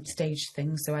stage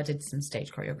thing. So I did some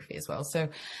stage choreography as well. So,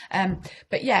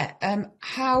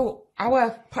 how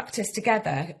our practice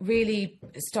together really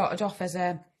started off as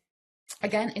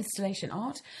again, installation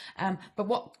art. But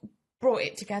what brought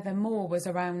it together more was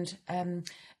around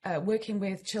working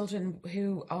with children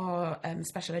who are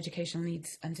special educational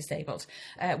needs and disabled,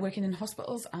 working in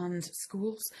hospitals and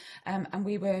schools. And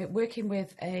we were working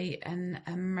with an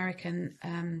American,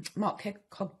 Mark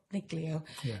Cogniglio,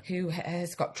 who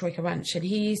has got Troika Ranch, and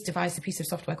he's devised a piece of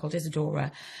software called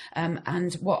Isadora.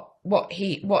 And what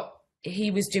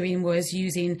he was doing was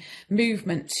using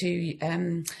movement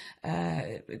to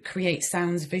create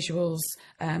sounds, visuals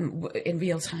in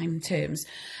real-time terms.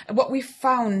 What we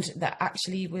found that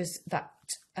actually was that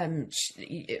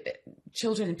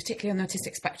children, particularly on the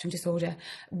autistic spectrum disorder,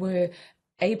 were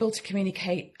able to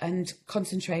communicate and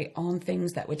concentrate on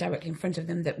things that were directly in front of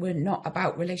them that were not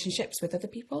about relationships with other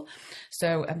people.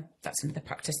 So that's another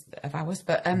practice of ours.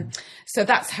 But so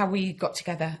that's how we got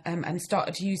together and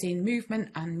started using movement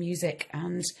and music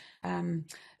and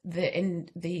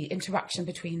the interaction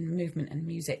between movement and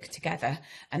music together,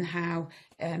 and how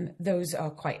those are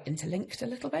quite interlinked a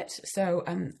little bit. So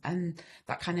and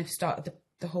that kind of started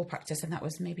the whole practice, and that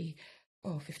was maybe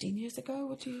 15 years ago,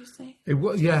 would you say? It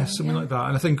was, yeah, something like that.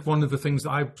 And I think one of the things that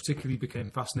I particularly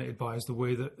became fascinated by is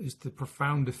the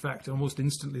profound effect, almost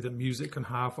instantly, that music can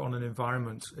have on an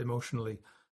environment emotionally.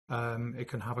 It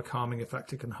can have a calming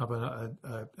effect. It can have an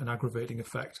aggravating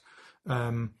effect.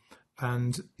 And,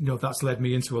 that's led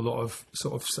me into a lot of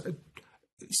sort of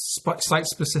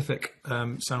site-specific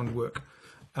sound work.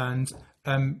 And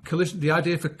the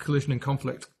idea for collision and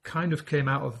conflict kind of came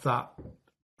out of that.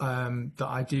 The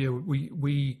idea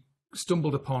we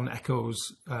stumbled upon echoes,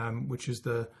 which is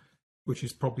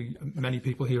probably many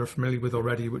people here are familiar with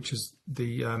already, which is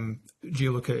the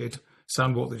geolocated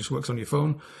sound walk that just works on your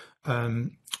phone,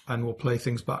 and will play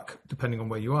things back depending on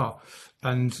where you are.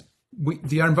 And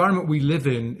the environment we live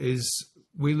in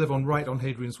we live right on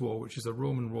Hadrian's Wall, which is a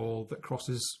Roman wall that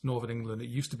crosses northern England. It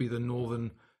used to be the northern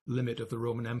limit of the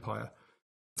Roman Empire.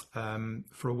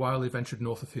 For a while they ventured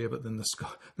north of here, but then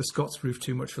the Scots proved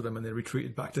too much for them and they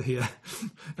retreated back to here.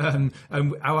 And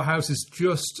our house is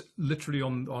just literally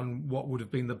on what would have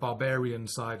been the barbarian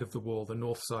side of the wall, the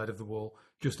north side of the wall,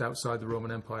 just outside the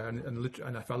Roman Empire. And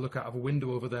if I look out of a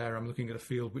window over there, I'm looking at a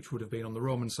field which would have been on the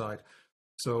Roman side.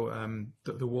 So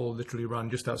the wall literally ran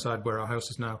just outside where our house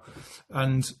is now.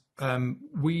 And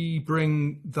we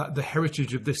bring the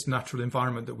heritage of this natural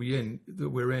environment that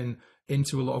we're in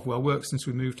into a lot of our work since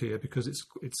we moved here, because it's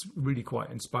really quite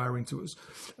inspiring to us.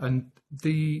 And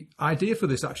the idea for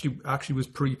this actually was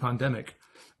pre-pandemic.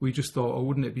 We just thought,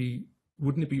 wouldn't it be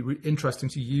interesting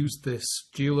to use this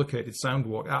geolocated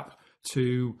soundwalk app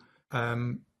to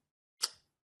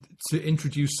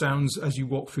introduce sounds as you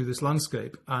walk through this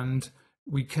landscape? And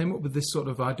we came up with this sort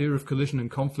of idea of collision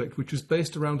and conflict, which was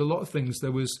based around a lot of things.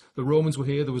 There was the Romans were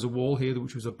here. There was a wall here,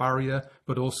 which was a barrier,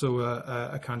 but also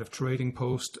a kind of trading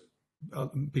post.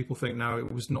 People think now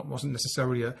it wasn't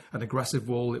necessarily an aggressive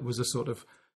wall. It was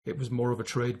it was more of a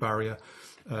trade barrier,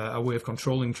 a way of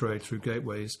controlling trade through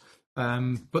gateways.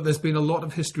 But there's been a lot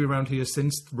of history around here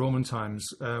since Roman times.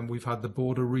 We've had the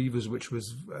border reivers, which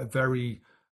was a very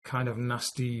kind of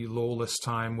nasty, lawless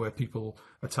time where people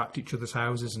attacked each other's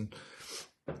houses and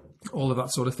all of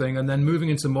that sort of thing. And then moving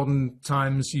into modern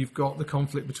times, you've got the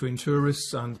conflict between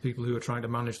tourists and people who are trying to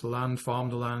manage the land, farm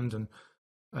the land, and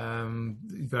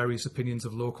various opinions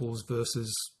of locals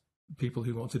versus people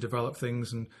who want to develop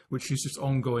things, and which is just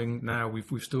ongoing now. We've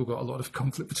still got a lot of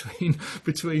conflict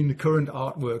between the current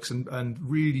artworks and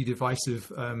really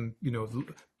divisive.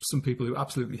 Some people who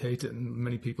absolutely hate it and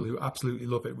many people who absolutely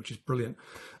love it, which is brilliant.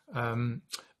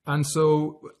 And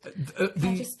so,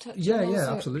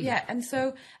 absolutely. Yeah, and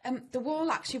so the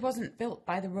wall actually wasn't built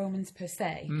by the Romans per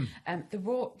se. The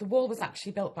wall was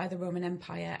actually built by the Roman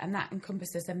Empire, and that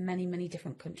encompasses many, many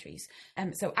different countries.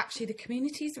 So actually, the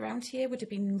communities around here would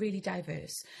have been really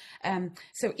diverse.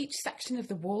 So each section of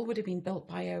the wall would have been built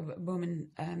by a Roman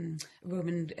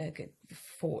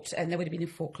fort, and there would have been a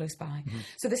fort close by.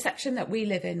 So the section that we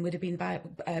live in would have been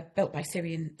built by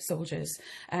Syrian soldiers.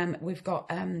 We've got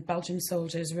Belgian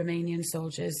soldiers, Romanian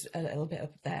soldiers, a little bit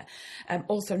up there.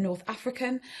 Also North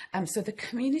African. So the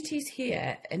communities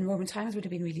here in Roman times would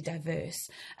have been really diverse.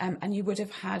 And you would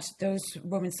have had those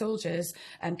Roman soldiers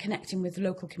connecting with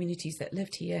local communities that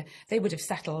lived here. They would have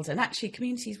settled, and actually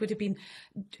communities would have been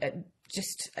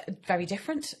just very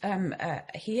different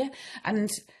here. And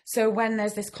so when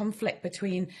there's this conflict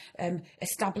between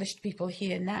established people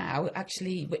here now,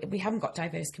 actually we haven't got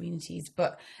diverse communities,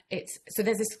 but so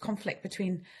there's this conflict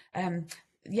between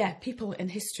people in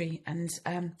history, and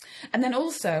then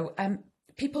also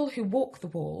people who walk the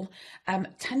wall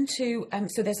tend to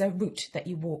so there's a route that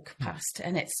you walk past,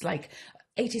 and it's like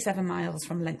 87 miles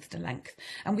from length to length,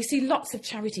 and we see lots of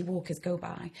charity walkers go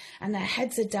by, and their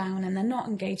heads are down, and they're not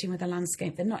engaging with the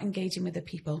landscape, they're not engaging with the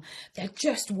people, they're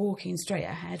just walking straight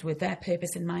ahead with their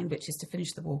purpose in mind, which is to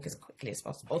finish the walk as quickly as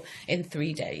possible in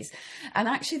 3 days. And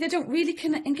actually they don't really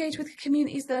engage with the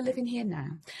communities that are living here now.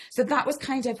 So that was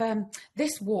kind of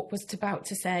this walk was about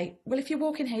to say, well, if you're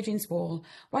walking Hadrian's Wall,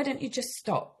 why don't you just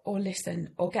stop or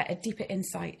listen or get a deeper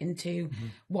insight into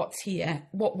what's here,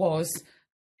 what was,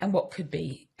 and what could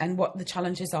be, and what the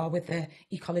challenges are with the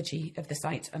ecology of the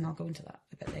site. And I'll go into that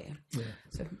a bit later.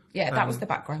 So that was the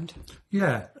background.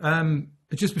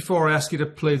 Just before I ask you to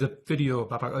play the video,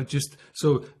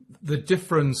 so the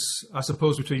difference, I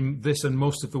suppose, between this and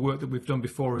most of the work that we've done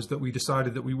before is that we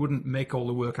decided that we wouldn't make all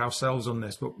the work ourselves on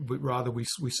this, but rather we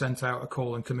sent out a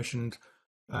call and commissioned.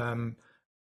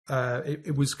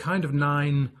 It was kind of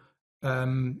 9.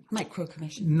 Micro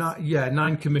commissions.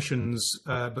 9 commissions,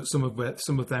 but some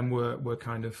of them were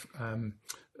kind of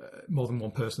more than one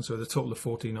person. So the total of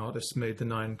 14 artists made the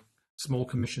 9 small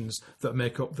commissions that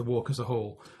make up the walk as a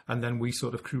whole, and then we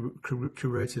sort of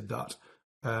curated that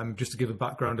just to give a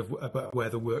background of about where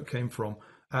the work came from.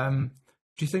 Do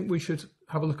you think we should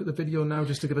have a look at the video now,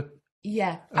 just to give a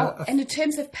and in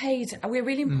terms of paid, we're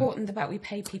really important that we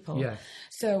pay people.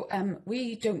 So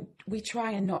we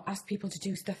try and not ask people to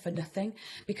do stuff for nothing,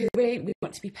 because we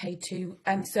want to be paid too.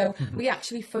 So we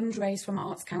actually fundraise from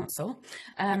Arts Council.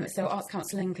 So Arts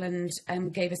Council England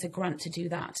gave us a grant to do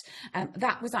that.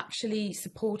 That was actually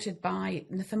supported by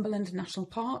Northumberland National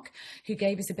Park, who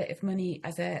gave us a bit of money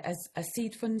as a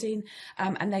seed funding,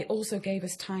 and they also gave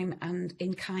us time and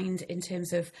in kind in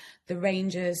terms of the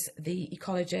rangers, the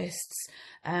ecologists,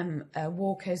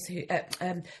 walkers,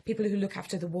 people who look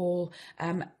after the wall,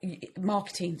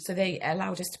 marketing. So they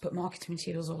allowed us to put marketing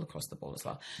materials all across the wall as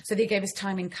well. So they gave us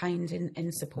time in kind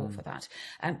in support for that.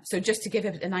 So just to give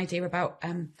an idea about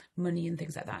money and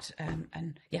things like that.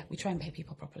 And we try and pay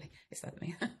people properly. Is that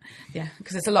me?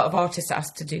 Because there's a lot of artists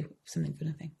asked to do something for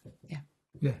nothing.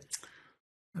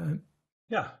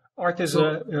 Art is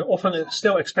often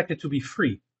still expected to be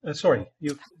free. Sorry,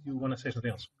 you want to say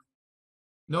something else?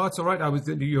 No, it's all right.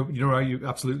 You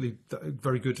absolutely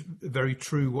very good, very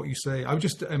true what you say. I was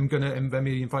just going to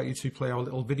invite you to play our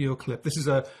little video clip. This is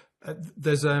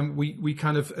we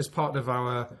kind of, as part of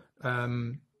our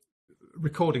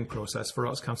recording process for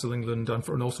Arts Council England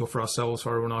and also for ourselves,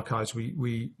 for our own archives,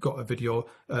 we got a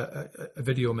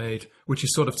video made, which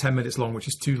is sort of 10 minutes long, which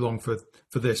is too long for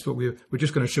this, but we're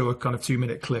just going to show a kind of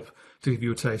 2-minute clip to give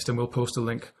you a taste, and we'll post a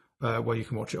link where you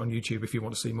can watch it on YouTube if you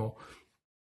want to see more.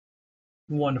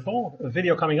 Wonderful. A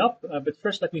video coming up. But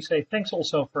first, let me say thanks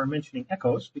also for mentioning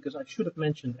echoes, because I should have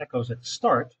mentioned echoes at the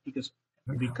start, because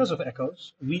because of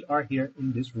Echoes, we are here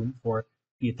in this room for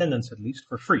the attendance, at least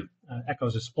for free.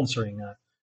 Echoes is sponsoring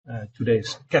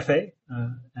today's cafe,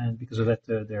 and because of that,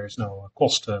 there is no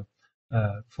cost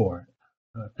for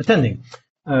attending.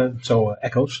 So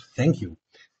Echoes, thank you.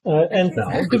 And now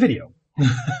the video.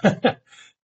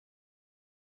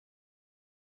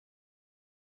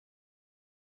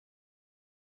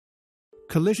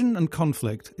 Collision and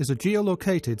Conflict is a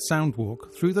geolocated sound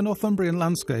walk through the Northumbrian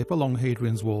landscape along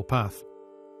Hadrian's Wall path.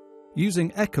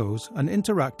 Using Echoes, an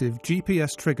interactive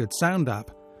GPS-triggered sound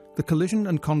app, the collision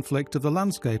and conflict of the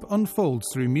landscape unfolds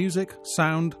through music,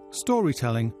 sound,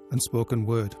 storytelling and spoken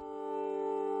word.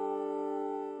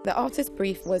 The artist's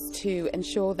brief was to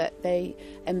ensure that they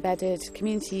embedded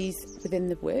communities within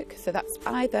the work. So that's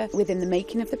either within the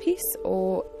making of the piece,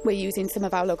 or we're using some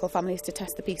of our local families to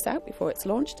test the piece out before it's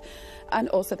launched. And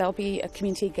also there'll be a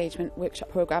community engagement workshop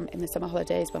programme in the summer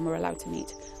holidays when we're allowed to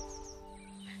meet.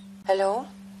 Hello?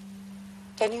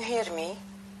 Can you hear me?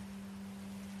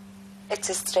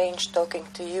 It's strange talking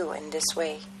to you in this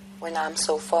way when I'm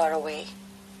so far away.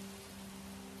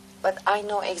 But I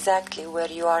know exactly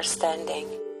where you are standing.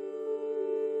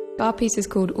 Our piece is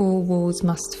called All Walls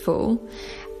Must Fall,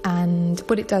 and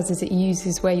what it does is it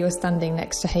uses where you're standing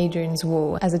next to Hadrian's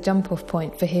Wall as a jump-off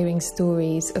point for hearing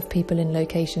stories of people in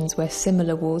locations where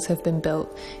similar walls have been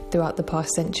built throughout the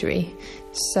past century.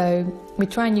 So we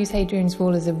try and use Hadrian's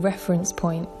Wall as a reference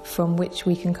point from which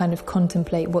we can kind of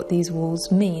contemplate what these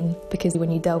walls mean, because when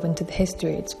you delve into the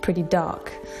history it's pretty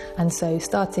dark, and so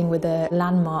starting with a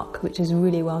landmark which is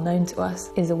really well known to us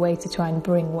is a way to try and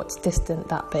bring what's distant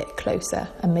that bit closer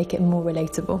and make it more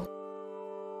relatable.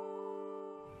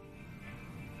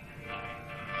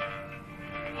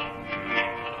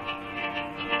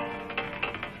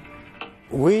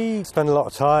 We spend a lot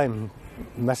of time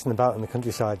messing about in the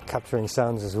countryside, capturing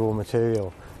sounds as raw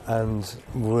material, and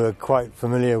we're quite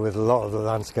familiar with a lot of the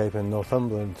landscape in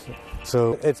Northumberland.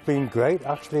 So it's been great,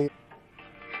 actually.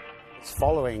 It's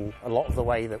following a lot of the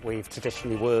way that we've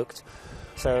traditionally worked.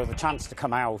 So the chance to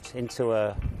come out into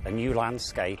a new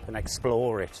landscape and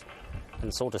explore it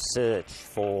and sort of search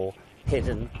for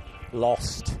hidden,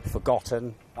 lost,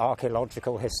 forgotten,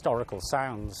 archaeological, historical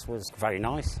sounds was very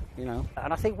nice, you know.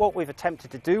 And I think what we've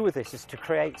attempted to do with this is to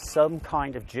create some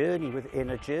kind of journey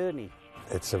within a journey.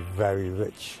 It's a very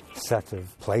rich set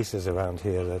of places around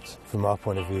here that, from our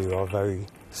point of view, are very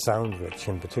sound rich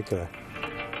in particular.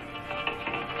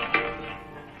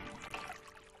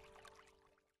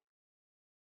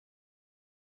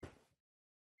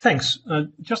 Thanks.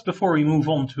 Just before we move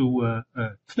on to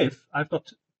Cliff, I've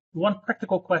got one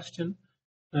practical question.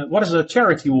 What is a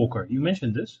charity walker? You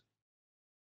mentioned this.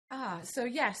 So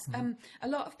yes, a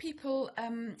lot of people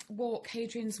walk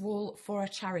Hadrian's Wall for a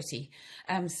charity.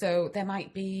 So there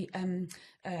might be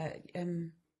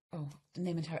the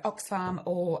name and charity, Oxfam,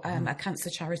 or a cancer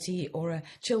charity or a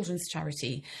children's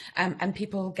charity, and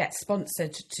people get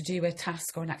sponsored to do a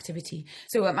task or an activity.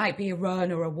 So it might be a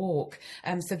run or a walk.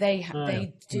 So they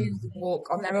do the walk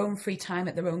on their own free time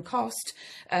at their own cost,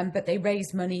 but they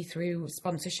raise money through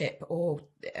sponsorship or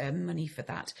money for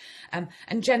that. And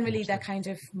generally they're kind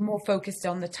of more focused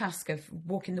on the task of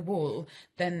walking the wall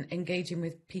than engaging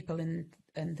with people in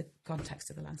the context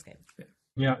of the landscape.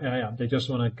 Yeah. They just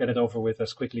want to get it over with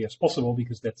as quickly as possible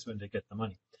because that's when they get the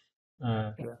money.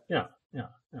 Yeah.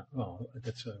 Well,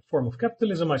 that's a form of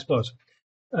capitalism, I suppose.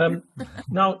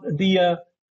 Now the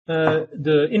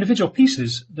individual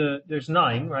pieces, there's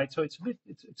 9, right? So it's a bit,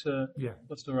 it's a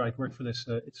what's the right word for this?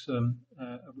 It's a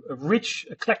rich,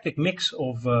 eclectic mix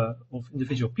of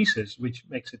individual pieces, which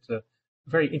makes it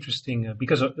very interesting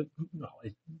because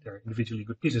they're individually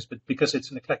good pieces, but because it's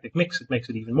an eclectic mix, it makes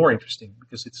it even more interesting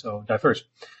because it's so diverse.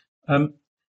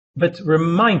 But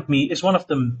remind me, is one of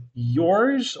them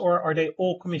yours or are they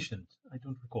all commissioned? I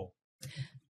don't recall.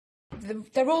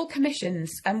 They're all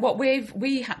commissions, and what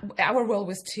our role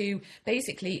was to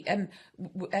basically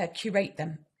curate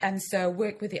them, and so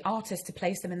work with the artist to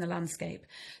place them in the landscape.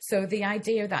 So the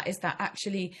idea of that is that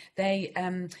actually they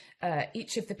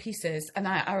each of the pieces, and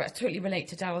I totally relate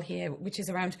to Darrell here, which is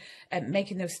around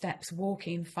making those steps,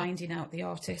 walking, finding out the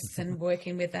artists and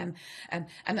working with them,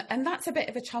 and that's a bit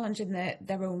of a challenge in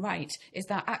their own right, is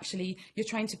that actually you're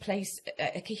trying to place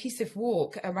a cohesive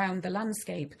walk around the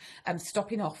landscape,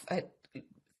 stopping off at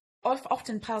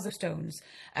often piles of stones,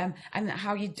 and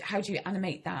how do you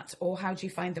animate that, or how do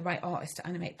you find the right artist to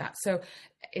animate that? So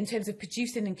in terms of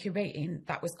producing and curating,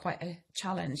 that was quite a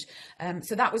challenge.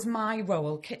 So that was my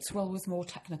role. Kit's role was more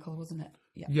technical, wasn't it?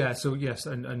 Yeah. So yes,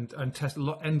 and test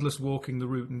endless walking the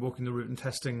route and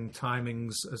testing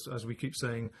timings, as we keep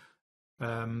saying.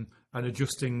 and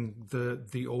adjusting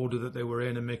the order that they were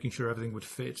in and making sure everything would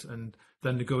fit, and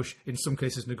then in some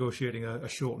cases negotiating a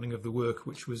shortening of the work,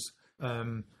 which was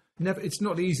it's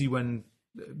not easy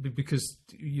because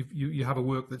you have a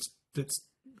work that's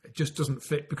it just doesn't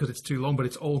fit because it's too long, but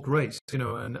it's all great,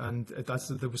 and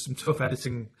there was some tough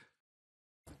editing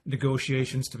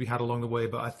negotiations to be had along the way,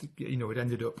 but I think it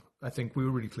ended up. I think we were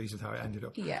really pleased with how it ended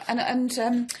up. Yeah, and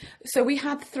so we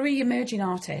had 3 emerging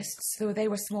artists. So they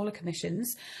were smaller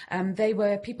commissions. They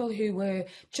were people who were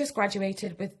just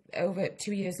graduated with over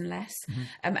 2 years and less,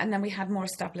 and then we had more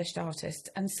established artists.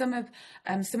 And some of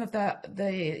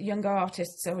the younger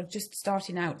artists who were just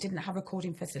starting out didn't have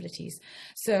recording facilities.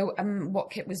 So what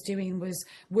Kit was doing was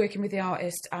working with the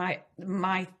artist.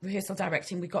 My rehearsal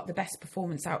directing, we got the best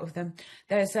performance out of them.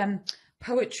 There's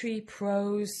poetry,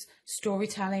 prose,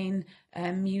 storytelling,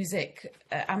 music,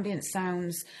 ambient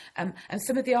sounds, and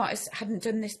some of the artists hadn't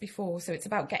done this before, so it's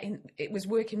about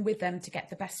working with them to get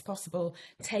the best possible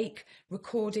take,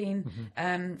 recording.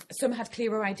 Some had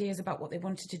clearer ideas about what they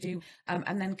wanted to do,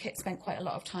 and then Kit spent quite a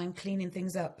lot of time cleaning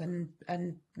things up and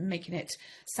making it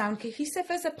sound cohesive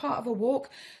as a part of a walk.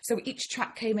 So each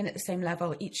track came in at the same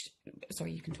level.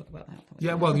 Sorry, you can talk about that.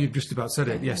 Yeah, well, you just about said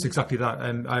it. Yes, exactly that.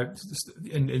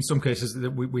 In some cases,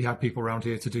 we had people around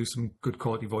here to do some good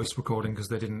quality voice recording because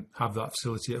they didn't have that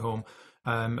facility at home.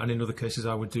 And in other cases,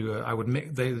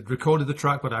 they recorded the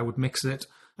track, but I would mix it.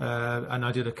 And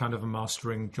I did a kind of a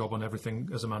mastering job on everything,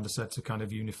 as Amanda said, to kind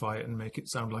of unify it and make it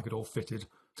sound like it all fitted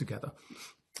together.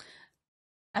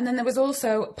 And then there was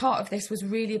also, part of this was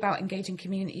really about engaging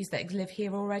communities that live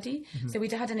here already. So we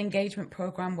had an engagement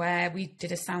program where we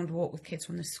did a sound walk with kids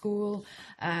from the school.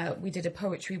 We did a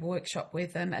poetry workshop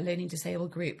with a learning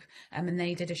disabled group, and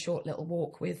they did a short little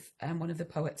walk with one of the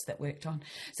poets that worked on.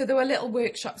 So there were little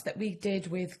workshops that we did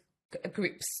with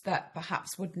groups that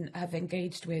perhaps wouldn't have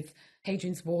engaged with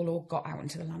Hadrian's Wall or got out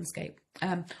into the landscape.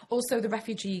 Also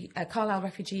the Carlisle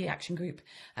Refugee Action Group,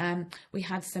 we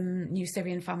had some new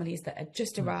Syrian families that had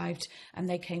just arrived, and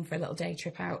they came for a little day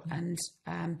trip out and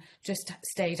just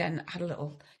stayed and had a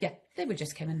little, they would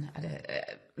just came and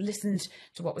listened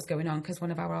to what was going on, because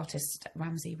one of our artists,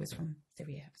 Ramsey, was from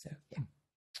Syria. So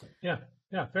yeah,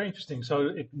 very interesting. So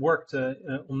it worked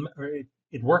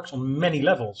it works on many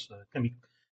levels. It can be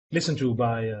listened to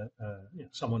by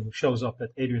someone who shows up at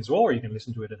Hadrian's Wall, or you can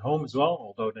listen to it at home as well,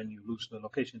 although then you lose the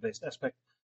location-based aspect.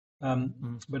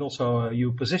 But also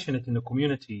you position it in the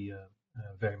community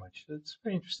very much. It's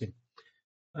very interesting.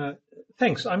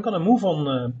 Thanks. I'm going to move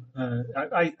on.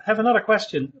 I have another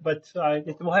question, but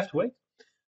it will have to wait.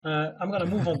 I'm going to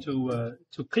move on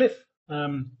to Cliff,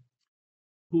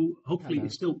 who hopefully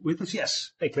is still with us.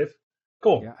 Yes. Hey, Cliff.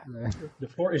 Go on. Yeah, hello. The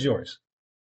floor is yours.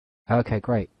 Okay,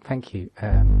 great. Thank you.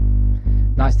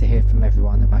 Nice to hear from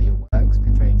everyone about your work. It's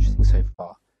been very interesting so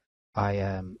far.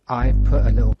 I've put a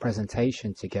little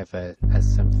presentation together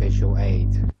as some visual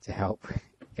aid to help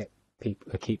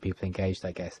keep people engaged,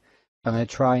 I guess. I'm going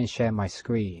to try and share my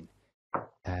screen.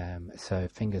 So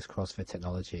fingers crossed for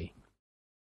technology.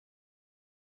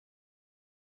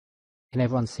 Can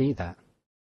everyone see that?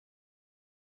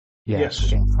 Yeah, yes.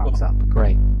 Getting thumbs up.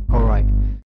 Great. All right.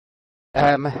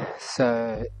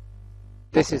 So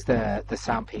this is the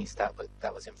sound piece that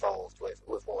was involved with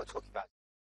what we're talking about.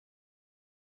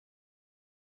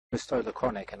 Restore the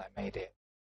Chronic, and I made it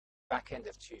back end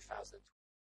of 2000.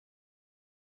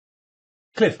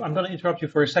 Cliff, I'm going to interrupt you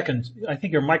for a second. I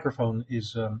think your microphone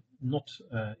is not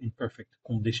in perfect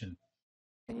condition.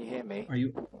 Can you hear me? Are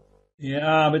you?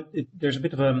 Yeah, but there's a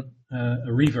bit of a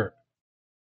reverb.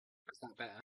 Is that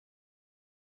better?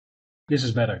 This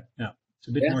is better. Yeah, it's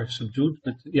a bit more subdued,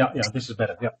 but yeah, this is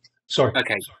better. Yeah, sorry.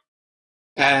 Okay.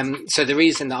 So the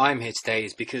reason that I'm here today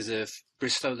is because of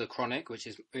Bristol the Chronic,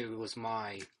 it was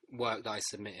my work that I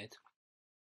submitted,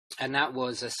 and that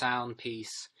was a sound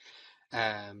piece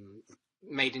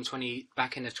made in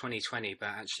back end of 2020, but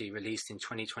actually released in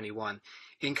 2021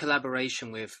 in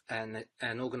collaboration with an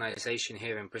organisation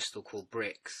here in Bristol called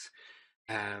Bricks,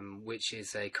 which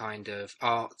is a kind of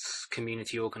arts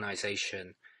community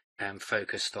organisation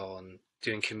focused on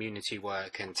doing community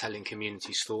work and telling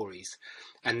community stories.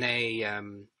 And they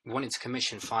wanted to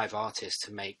commission 5 artists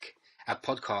to make a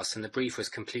podcast, and the brief was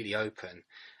completely open,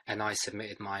 and I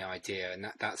submitted my idea, and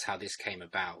that's how this came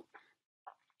about.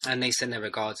 And they sent their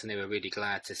regards, and they were really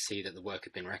glad to see that the work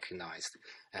had been recognised.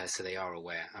 So they are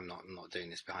aware. I'm not doing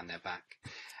this behind their back.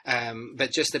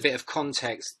 But just a bit of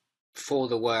context for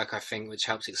the work, I think, which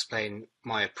helps explain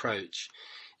my approach,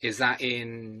 is that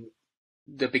in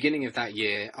the beginning of that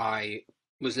year, I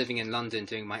was living in London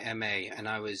doing my MA, and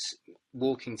I was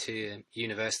walking to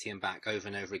university and back over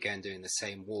and over again, doing the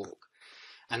same walk.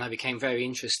 and I became very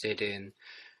interested in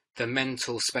the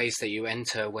mental space that you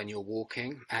enter when you're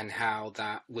walking, and how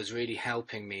that was really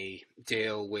helping me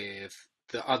deal with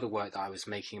the other work that I was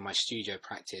making in my studio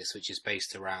practice, which is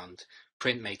based around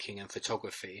printmaking and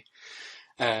photography,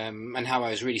 and how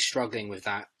I was really struggling with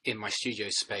that in my studio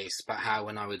space, but how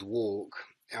when I would walk,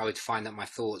 I would find that my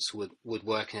thoughts would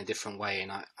work in a different way,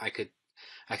 and I could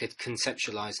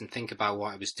conceptualize and think about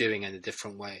what I was doing in a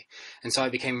different way. And so I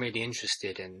became really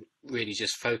interested in really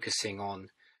just focusing on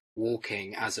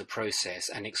walking as a process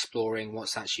and exploring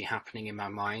what's actually happening in my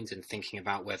mind, and thinking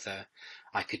about whether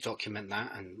I could document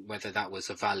that and whether that was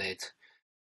a valid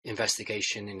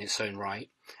investigation in its own right.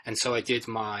 And so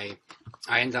I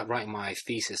ended up writing my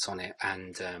thesis on it,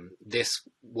 and this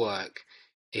work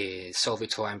is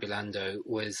Solvitor Ambulando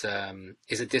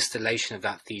is a distillation of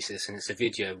that thesis, and it's a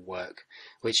video work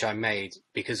which I made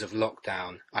because of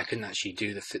lockdown. I couldn't actually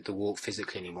do the walk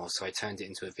physically anymore, so I turned it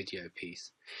into a video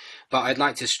piece. But I'd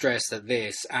like to stress that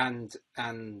this and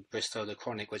Bristola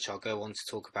Chronic, which I'll go on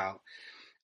to talk about,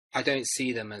 I don't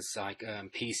see them as like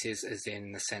pieces, as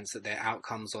in the sense that they're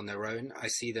outcomes on their own. I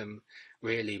see them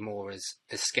really more as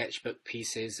sketchbook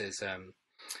pieces,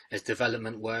 as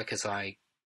development work, as I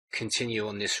continue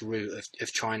on this route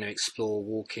of trying to explore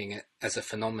walking as a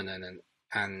phenomenon,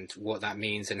 and what that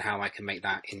means, and how I can make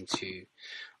that into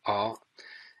art,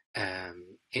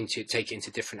 take it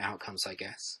into different outcomes, I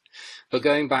guess. But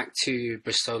going back to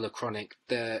Bristola Chronic,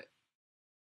 the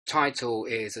title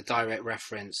is a direct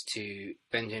reference to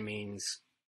Benjamin's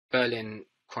Berlin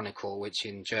Chronicle, which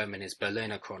in German is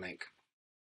Berliner Chronik.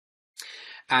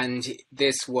 And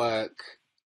this work,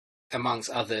 amongst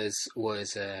others,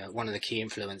 was one of the key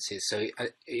influences. So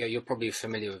you're probably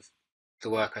familiar with the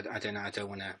work. I don't know, I don't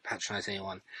want to patronize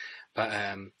anyone,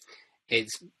 but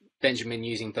it's Benjamin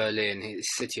using Berlin, his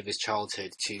city of his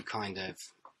childhood, to kind of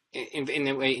in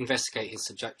a way investigate his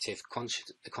subjective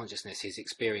consciousness, his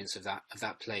experience of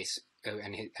that place,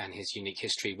 and his unique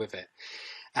history with it.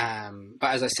 But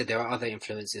as I said, there are other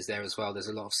influences there as well. There's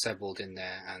a lot of Sebald in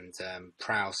there, and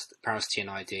Proustian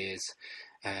ideas,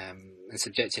 and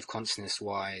subjective consciousness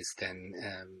wise, then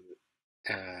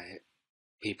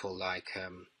people like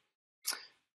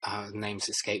names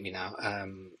escape me now,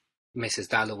 Mrs.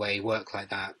 Dalloway, work like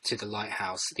that, To the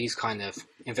Lighthouse. These kind of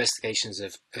investigations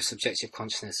of subjective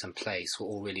consciousness and place were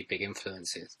all really big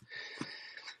influences.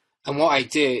 And what I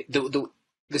did,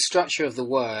 the structure of the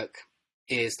work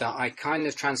is that I kind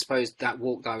of transposed that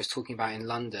walk that I was talking about in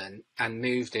London and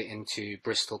moved it into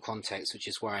Bristol context, which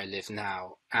is where I live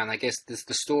now. And I guess the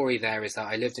story there is that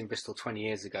I lived in Bristol 20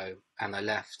 years ago, and I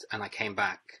left and I came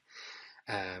back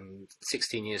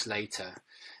 16 years later.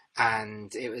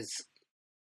 And it was,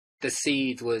 the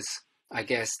seed was, I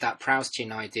guess, that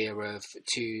Proustian idea of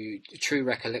true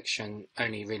recollection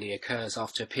only really occurs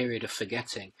after a period of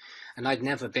forgetting. And I'd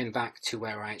never been back to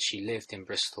where I actually lived in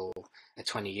Bristol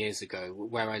 20 years ago.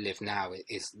 Where I live now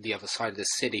is the other side of the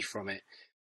city from it.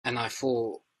 And I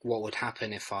thought, what would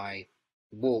happen if I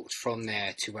walked from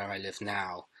there to where I live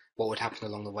now? What would happen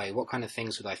along the way? What kind of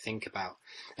things would I think about?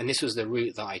 And this was the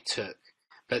route that I took.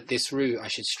 But this route, I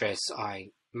should stress,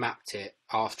 I mapped it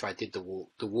after I did the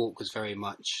walk. The walk was very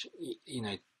much,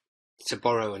 to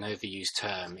borrow an overused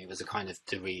term, it was a kind of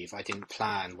derive. I didn't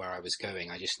plan where I was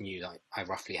going. I just knew that I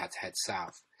roughly had to head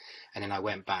south. And then I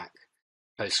went back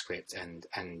postscript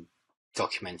and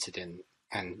documented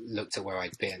and looked at where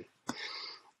I'd been.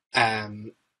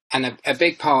 And a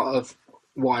big part of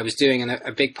what I was doing, and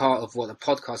a big part of what the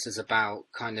podcast is about,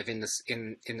 kind of in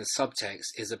the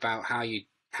subtext, is about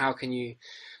how can you,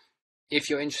 if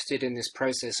you're interested in this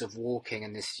process of walking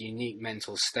and this unique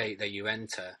mental state that you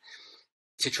enter,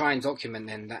 to try and document,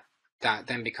 then that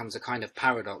then becomes a kind of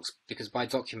paradox, because by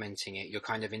documenting it, you're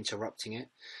kind of interrupting it.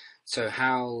 So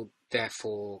how,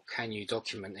 therefore, can you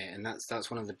document it? And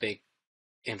that's one of the big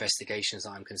investigations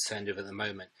that I'm concerned with at the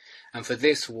moment. And for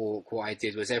this walk, what I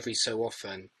did was every so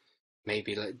often,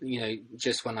 maybe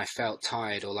just when I felt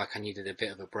tired or like I needed a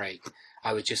bit of a break,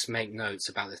 I would just make notes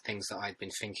about the things that I'd been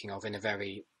thinking of in a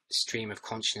very stream of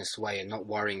consciousness way, and not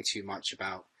worrying too much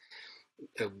about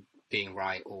being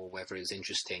right or whether it was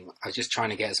interesting. I was just trying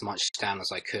to get as much down as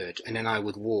I could, and then I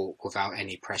would walk without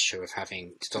any pressure of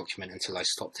having to document until I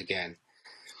stopped again.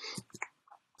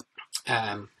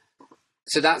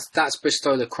 So that's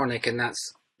Bristola Chronic, and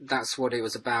that's what it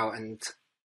was about. And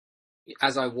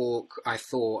as I walk, I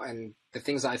thought, and the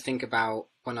things that I think about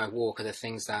when I walk are the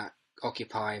things that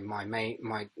occupy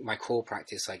my core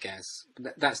practice, I guess.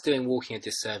 That's doing walking a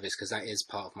disservice, because that is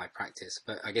part of my practice.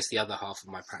 But I guess the other half of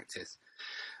my practice,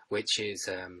 which is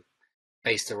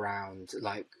based around,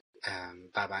 like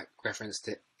Babak referenced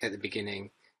it at the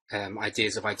beginning,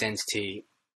 ideas of identity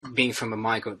being from a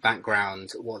migrant background,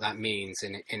 what that means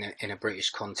in a British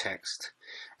context,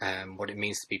 what it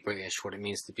means to be British, what it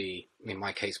means to be, in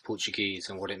my case, Portuguese,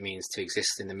 and what it means to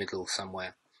exist in the middle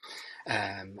somewhere,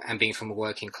 and being from a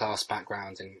working class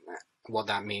background, and what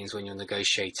that means when you're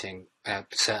negotiating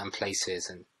certain places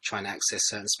and trying to access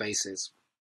certain spaces.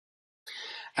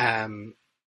 And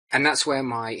that's where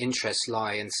my interests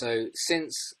lie. And so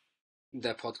since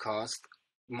the podcast,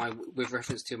 with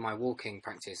reference to my walking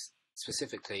practice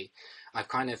specifically, I've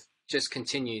kind of just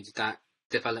continued that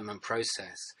development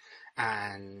process.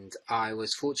 And I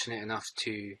was fortunate enough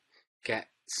to get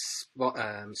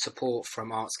support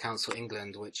from Arts Council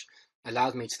England, which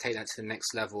allowed me to take that to the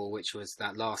next level, which was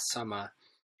that last summer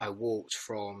I walked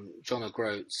from John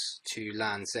O'Groats to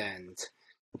Land's End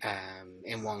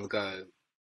in one go.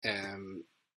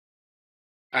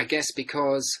 I guess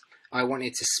because I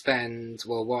wanted to spend,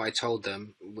 well, what I told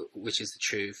them, which is the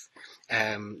truth,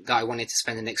 that I wanted to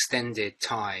spend an extended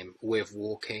time with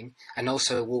walking, and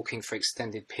also walking for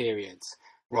extended periods,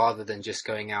 rather than just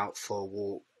going out for a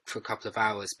walk for a couple of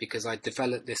hours, because I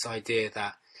developed this idea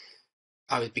that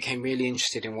I became really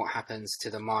interested in what happens to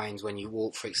the mind when you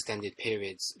walk for extended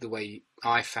periods, the way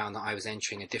I found that I was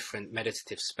entering a different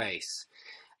meditative space.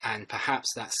 And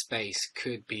perhaps that space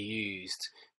could be used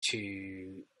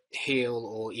to heal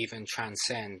or even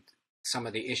transcend some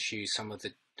of the issues, some of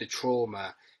the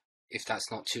trauma, if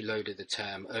that's not too loaded a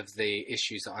term, of the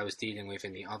issues that I was dealing with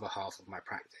in the other half of my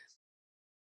practice.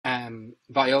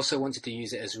 But I also wanted to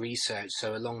use it as research.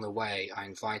 So along the way, I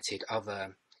invited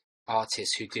other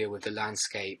artists who deal with the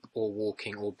landscape or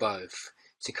walking or both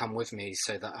to come with me,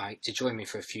 to join me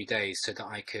for a few days, so that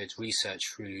I could research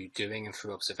through doing and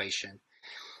through observation.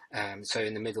 So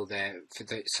in the middle there,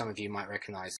 some of you might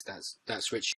recognise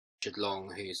that's Richard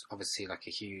Long, who's obviously like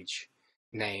a huge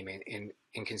name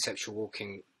in conceptual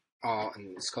walking art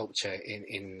and sculpture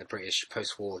in the British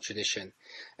post-war tradition.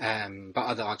 But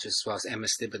other artists as well as Emma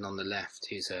Stibben on the left,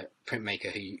 who's a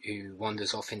printmaker who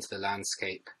wanders off into the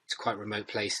landscape to quite remote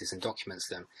places and documents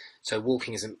them. So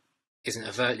walking isn't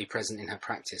overtly present in her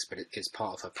practice, but it's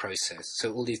part of her process.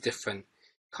 So all these different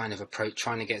kind of approach,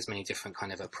 trying to get as many different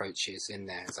kind of approaches in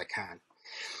there as I can.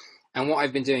 And what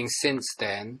I've been doing since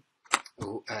then,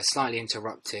 slightly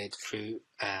interrupted through,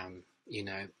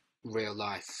 real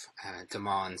life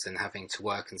demands and having to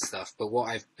work and stuff. But what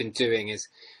I've been doing is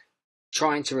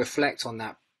trying to reflect on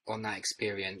that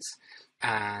experience,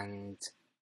 and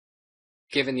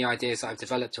given the ideas that I've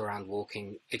developed around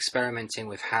walking, experimenting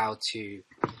with how to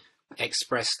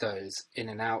express those in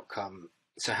an outcome.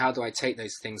 So how do I take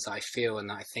those things that I feel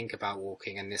and that I think about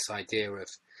walking, and this idea of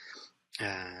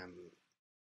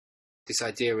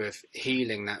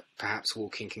healing that perhaps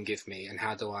walking can give me, and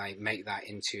how do I make that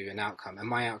into an outcome? And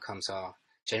my outcomes are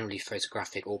generally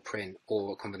photographic or print,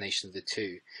 or a combination of the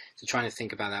two. So trying to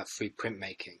think about that through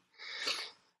printmaking.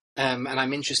 And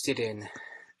I'm interested in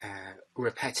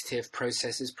repetitive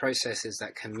processes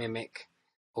that can mimic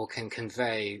or can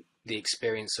convey the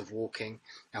experience of walking.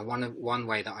 And one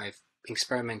way that I've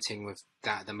experimenting with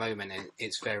that at the moment, and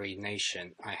it's very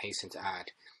nascent, I hasten to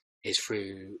add, is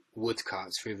through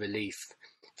woodcuts, through relief,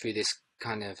 through this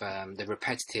kind of the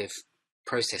repetitive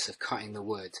process of cutting the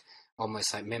wood,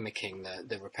 almost like mimicking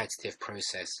the repetitive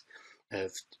process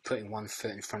of putting one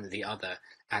foot in front of the other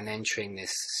and entering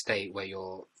this state where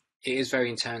it is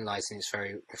very internalized and it's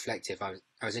very reflective. I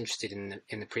was interested in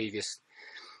the previous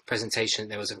presentation,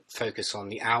 there was a focus on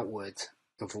the outward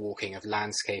of walking, of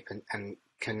landscape and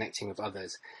connecting with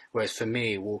others, whereas for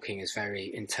me walking is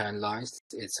very internalized.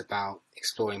 It's about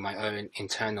exploring my own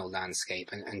internal landscape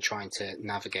and trying to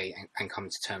navigate and come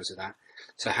to terms with that.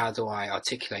 So how do I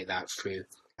articulate that through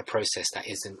a process that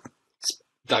isn't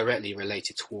directly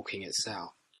related to walking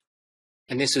itself?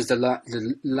 And this was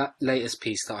the latest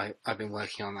piece that I've been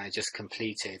working on, that I just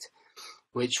completed,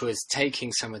 which was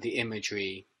taking some of the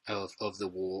imagery of the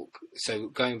walk, so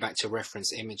going back to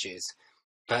reference images.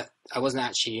 But I wasn't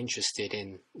actually interested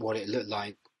in what it looked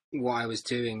like. What I was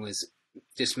doing was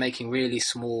just making really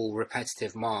small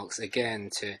repetitive marks, again,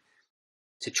 to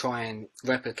try and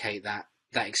replicate that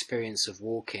experience of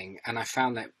walking. And I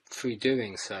found that through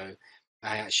doing so,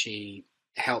 I actually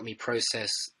helped me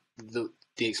process the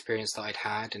experience that I'd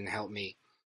had and helped me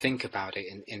think about it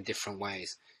in different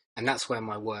ways. And that's where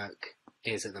my work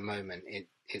is at the moment.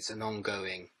 It's an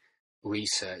ongoing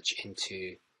research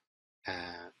into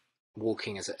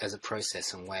walking as a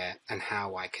process, and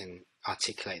how I can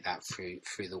articulate that through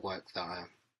the work that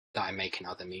I make in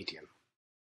other medium.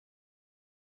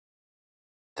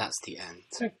 That's the end.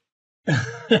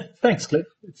 Thanks, Cliff.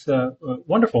 It's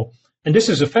wonderful, and this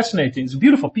is it's a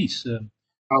beautiful piece. Sorry.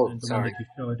 One that you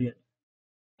showed at the end.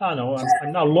 Ah, no,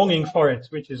 I'm now longing for it,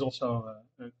 which is also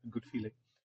a good feeling.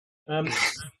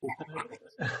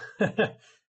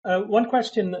 One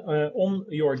question on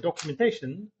your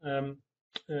documentation.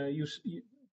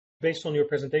 Based on your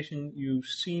presentation, you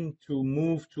seem to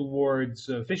move towards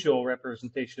visual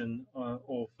representation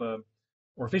or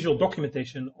visual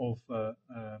documentation of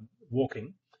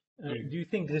walking. Do you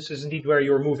think this is indeed where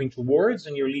you're moving towards,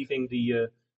 and you're leaving the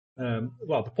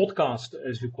the podcast,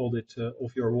 as you called it,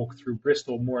 of your walk through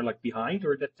Bristol more like behind,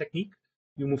 or that technique?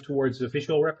 You move towards a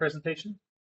visual representation?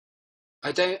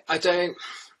 I don't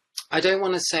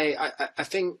want to say, I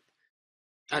think,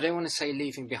 I don't want to say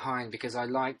leaving behind, because I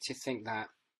like to think that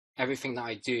everything that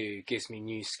I do gives me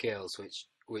new skills,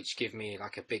 which give me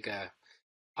like a bigger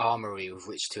armory with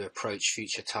which to approach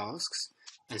future tasks.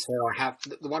 And so I have,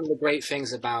 one of the great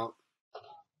things about,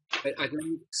 I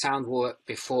done sound work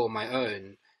before my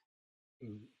own,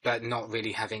 but not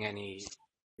really having any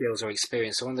skills or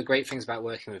experience. So one of the great things about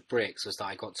working with Bricks was that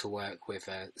I got to work with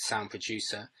a sound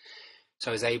producer. So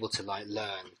I was able to like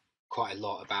learn quite a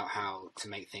lot about how to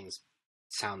make things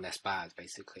sound less bad,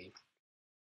 basically.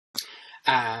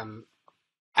 And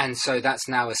so that's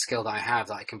now a skill that I have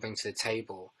that I can bring to the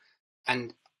table.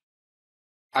 And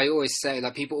I always say,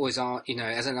 like, people always are, you know,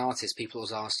 as an artist, people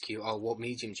always ask you, oh, what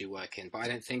medium do you work in? But I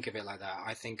don't think of it like that.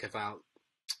 I think about,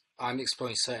 I'm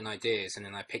exploring certain ideas, and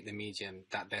then I pick the medium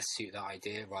that best suit that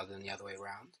idea rather than the other way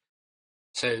around.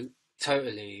 So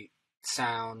totally,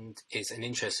 sound is an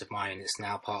interest of mine. It's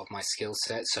now part of my skill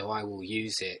set. So I will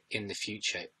use it in the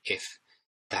future if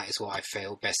that is what I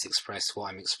feel best express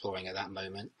what I'm exploring at that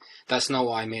moment. That's not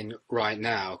what I'm in right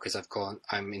now, because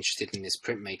I'm interested in this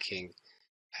printmaking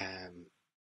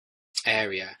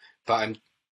area, but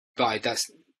I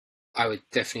would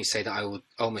definitely say that I would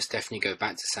almost definitely go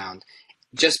back to sound,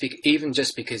 even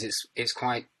just because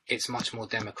it's much more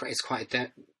democratic. It's quite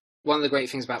one of the great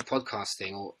things about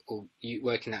podcasting or you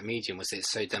working that medium was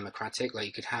it's so democratic. Like,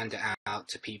 you could hand it out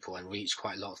to people and reach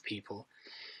quite a lot of people,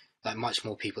 like much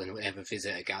more people than would ever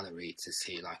visit a gallery to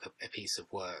see like a piece of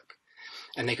work.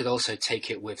 And they could also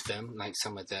take it with them, like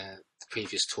some of the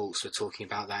previous talks were talking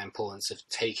about that importance of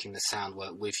taking the sound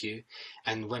work with you.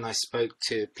 And when I spoke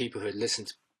to people who had listened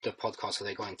to the podcast or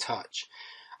they got in touch,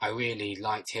 I really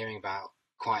liked hearing about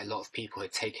quite a lot of people who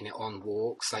had taken it on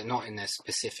walks, like not in a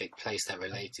specific place that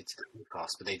related to the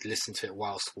podcast, but they'd listen to it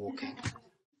whilst walking.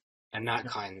 And that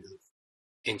kind of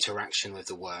interaction with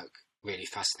the work really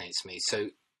fascinates me. So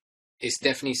it's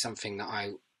definitely something that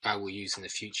I will use in the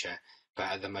future.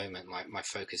 But at the moment, my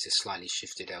focus is slightly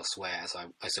shifted elsewhere as I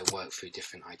work through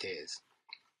different ideas.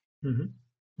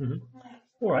 Mm-hmm. Mm-hmm.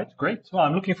 All right, great. Well,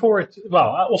 I'm looking forward,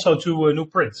 also to new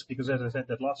prints, because as I said,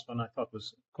 that last one I thought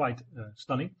was quite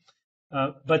stunning.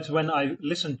 But when I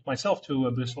listened myself to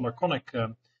Bristol Arconic,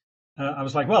 I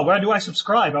was like, well, where do I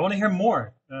subscribe? I want to hear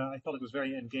more. I thought it was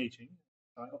very engaging.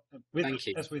 Thank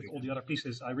you. As with all the other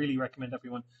pieces, I really recommend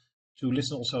everyone to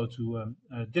listen also to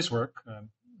this work.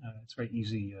 It's very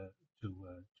easy to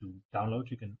download.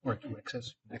 You can, or to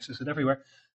access it everywhere.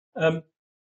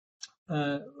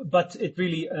 But it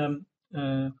really,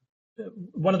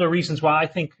 one of the reasons why I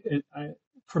think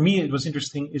for me it was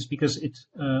interesting is because it,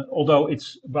 although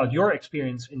it's about your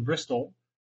experience in Bristol,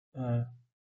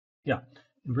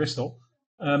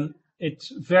 it's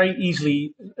very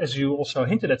easily, as you also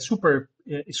hinted at,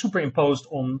 superimposed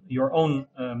on your own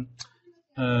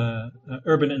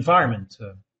urban environment.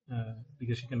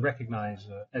 Because you can recognize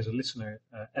as a listener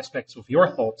aspects of your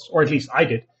thoughts, or at least I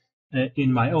did,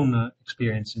 in my own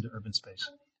experience in the urban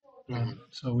space.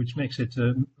 So which makes it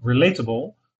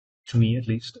relatable to me, at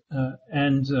least,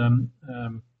 and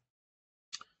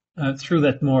through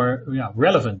that more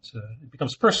relevant, it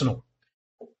becomes personal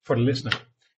for the listener.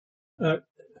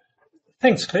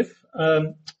 Thanks, Cliff.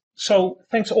 So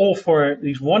thanks all for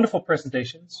these wonderful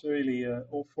presentations. Really,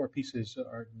 all four pieces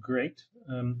are great.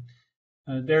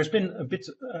 There's been a bit,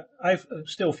 I've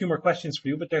still a few more questions for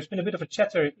you, but there's been a bit of a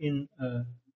chatter in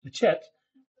the chat.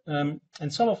 And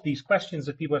some of these questions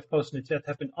that people have posted in the chat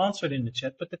have been answered in the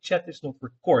chat, but the chat is not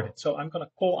recorded. So I'm going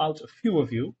to call out a few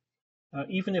of you,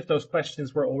 even if those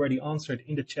questions were already answered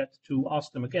in the chat, to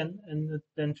ask them again and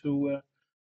then to,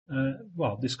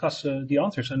 discuss the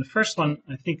answers. And the first one,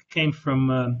 I think, came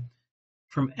from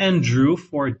Andrew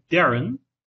for Darrell.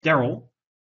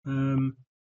 Andrew,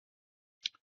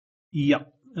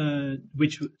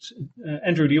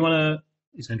 do you want to,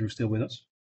 is Andrew still with us?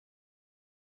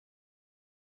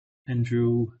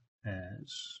 Andrew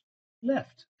has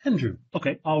left. Andrew,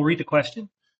 okay, I'll read the question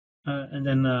and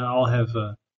then I'll have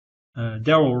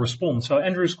Darrell respond. So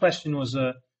Andrew's question was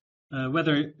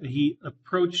whether he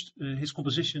approached his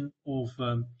composition of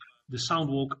the sound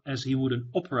walk as he would an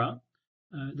opera.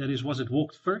 That is, was it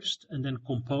walked first and then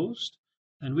composed?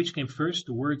 And which came first,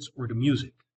 the words or the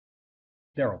music?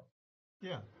 Darrell.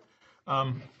 Yeah.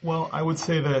 Well, I would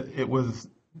say that it was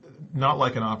not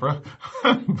like an opera,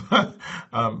 but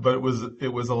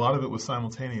it was a lot of it was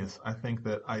simultaneous. I think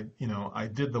that I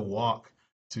did the walk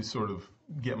to sort of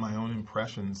get my own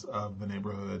impressions of the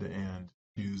neighborhood and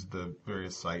use the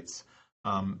various sites.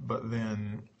 But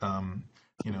then,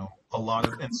 a lot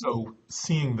of, and so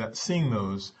seeing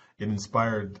those, it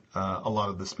inspired a lot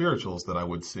of the spirituals that I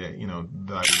would say, that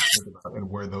I would think about and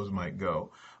where those might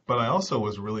go. But I also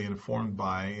was really informed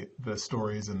by the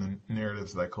stories and the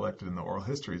narratives that I collected in the oral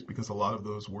histories, because a lot of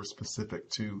those were specific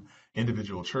to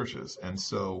individual churches. And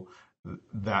so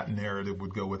that narrative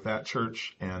would go with that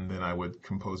church, and then I would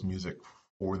compose music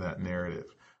for that narrative.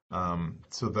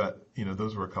 So that,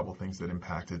 those were a couple things that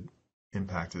impacted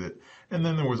it. And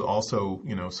then there was also,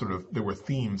 there were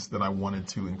themes that I wanted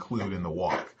to include in the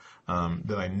walk,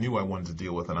 that I knew I wanted to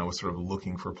deal with, and I was sort of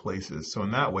looking for places. So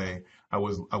in that way, I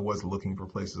was looking for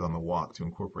places on the walk to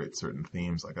incorporate certain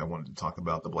themes. Like I wanted to talk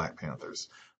about the Black Panthers.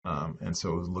 And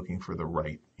so I was looking for the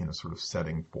right, sort of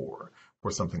setting for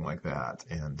something like that.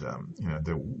 And,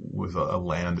 there was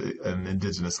an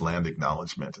indigenous land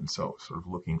acknowledgement. And so sort of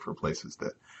looking for places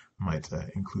that might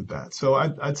include that. So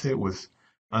I'd say it was,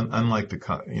 unlike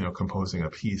composing a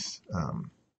piece,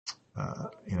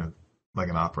 like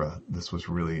an opera, this was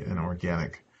really an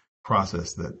organic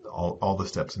process that all the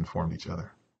steps informed each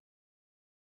other.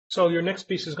 So your next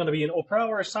piece is going to be an opera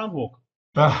or a sound walk?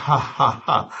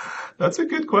 That's a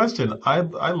good question. I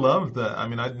love that. I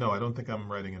don't think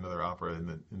I'm writing another opera in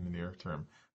the near term,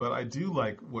 but I do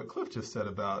like what Cliff just said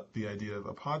about the idea of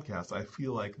a podcast. I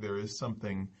feel like there is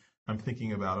something I'm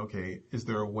thinking about. Okay, is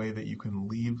there a way that you can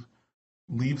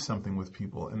leave something with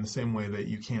people in the same way that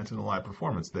you can't in a live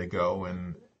performance? They go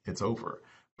and it's over.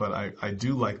 But I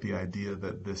do like the idea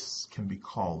that this can be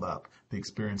called up. The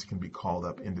experience can be called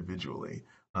up individually.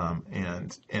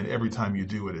 And every time you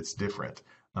do it, it's different.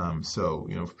 So,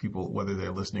 if people, whether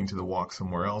they're listening to the walk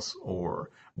somewhere else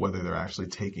or whether they're actually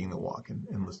taking the walk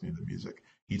and listening to the music,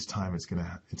 each time it's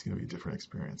gonna be a different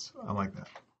experience. I like that.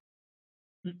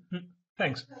 Mm-hmm.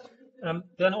 Thanks.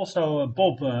 Then also,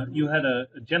 Bob, you had a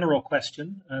general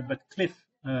question, but Cliff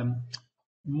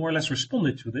more or less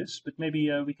responded to this, but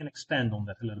maybe we can expand on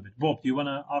that a little bit. Bob, do you want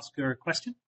to ask your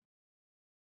question?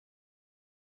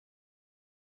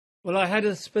 Well, I had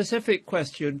a specific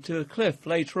question to Cliff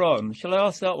later on. Shall I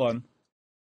ask that one?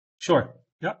 Sure.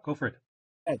 Yeah, go for it.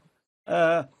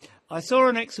 I saw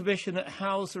an exhibition at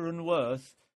Hauser and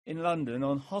Worth in London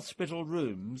on hospital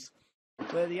rooms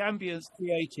where the ambience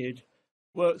created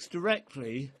works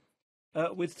directly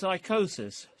with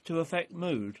psychosis to affect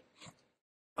mood.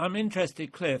 I'm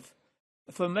interested, Cliff,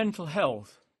 for mental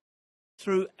health,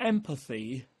 through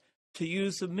empathy, to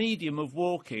use the medium of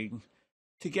walking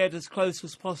to get as close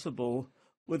as possible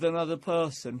with another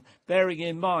person, bearing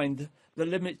in mind the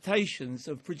limitations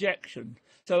of projection.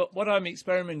 So what I'm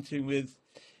experimenting with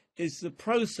is the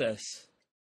process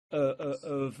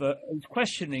of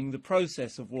questioning the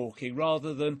process of walking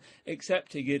rather than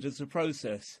accepting it as a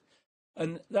process.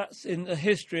 And that's in the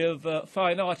history of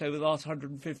fine art over the last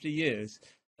 150 years.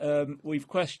 We've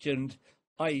questioned,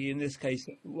 i.e. in this case,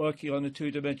 working on a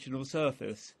two-dimensional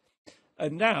surface.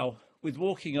 And now, with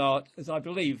walking art, as I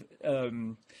believe,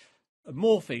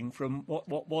 morphing from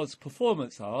what was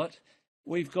performance art,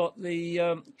 we've got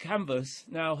the canvas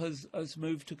now has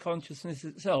moved to consciousness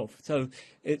itself. So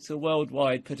it's a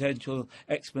worldwide potential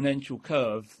exponential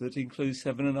curve that includes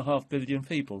 7.5 billion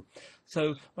people.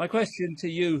 So my question to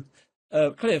you,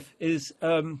 Cliff, is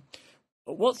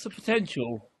what's the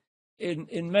potential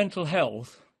in mental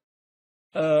health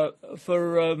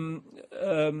for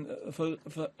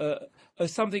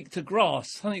something to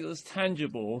grasp, something that's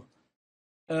tangible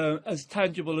as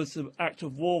the act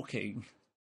of walking?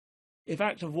 If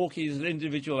act of walking is an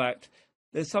individual act,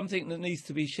 there's something that needs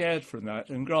to be shared from that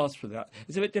and grasped from that.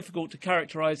 It's a bit difficult to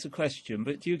characterize the question,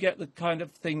 but do you get the kind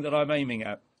of thing that I'm aiming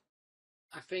at?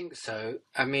 I think so.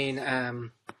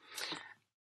 I'll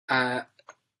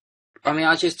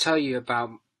just tell you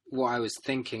about what I was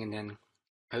thinking, and then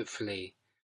hopefully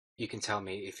you can tell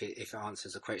me if it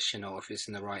answers the question or if it's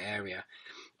in the right area.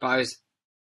 But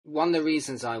one of the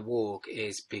reasons I walk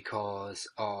is because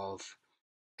of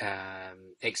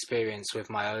experience with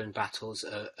my own battles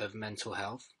of mental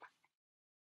health,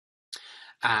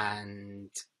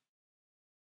 and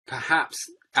perhaps,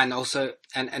 and also,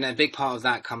 and a big part of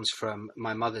that comes from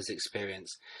my mother's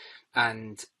experience.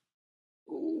 And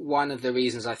one of the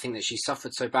reasons I think that she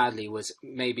suffered so badly was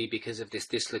maybe because of this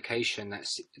dislocation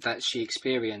that she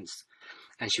experienced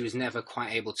and she was never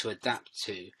quite able to adapt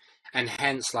to, and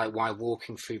hence like why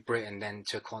Walking Through Britain then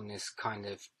took on this kind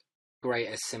of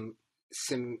greater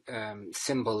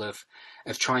symbol of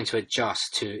trying to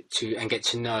adjust to and get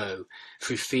to know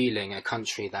through feeling a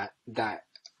country that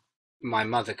my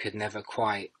mother could never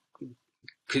quite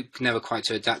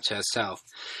to adapt to herself.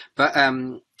 But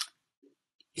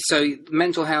so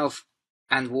mental health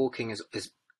and walking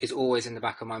is always in the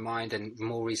back of my mind, and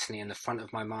more recently in the front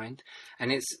of my mind.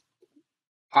 And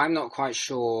I'm not quite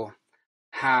sure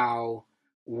how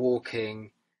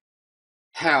walking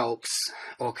helps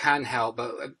or can help,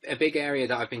 but a big area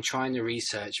that I've been trying to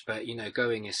research, but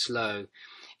going is slow,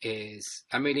 is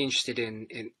I'm really interested in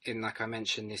like I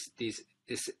mentioned,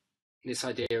 this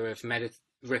idea of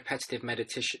repetitive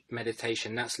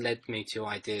meditation. That's led me to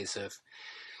ideas of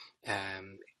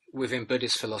within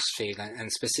Buddhist philosophy,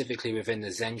 and specifically within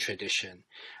the Zen tradition,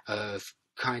 of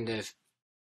kind of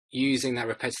using that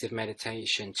repetitive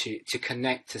meditation to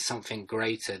connect to something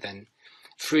greater than,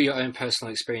 through your own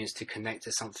personal experience, to connect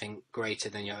to something greater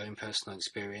than your own personal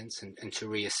experience, and to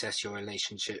reassess your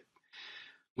relationship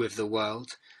with the world.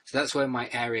 So that's where my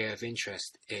area of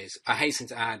interest is. I hasten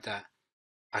to add that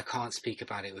I can't speak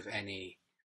about it with any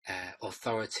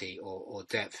authority or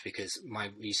depth, because my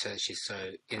research is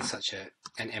in such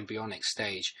an embryonic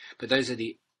stage. But those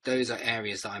are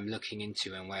areas that I'm looking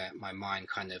into, and where my mind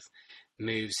kind of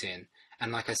moves in.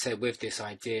 And like I said, with this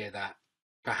idea that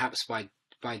perhaps by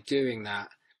doing that,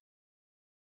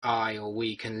 I or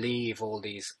we can leave all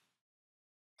these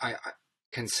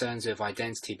concerns of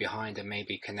identity behind, and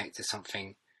maybe connect to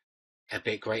something a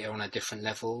bit greater on a different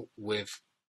level with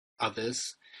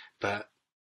others. But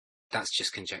that's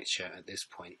just conjecture at this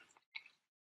point.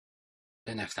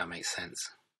 I don't know if that makes sense.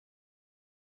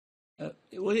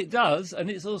 Well, it does, and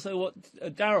it's also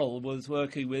what Darrell was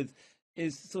working with,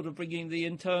 is sort of bringing the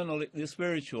internal, the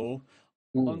spiritual,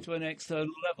 onto an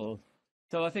external level.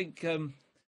 So I think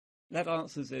that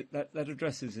answers it, that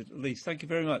addresses it at least. Thank you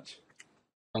very much.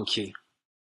 Thank you.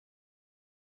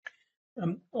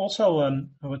 Also,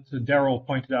 what Darrell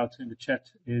pointed out in the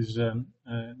chat is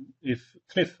if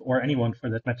Cliff, or anyone for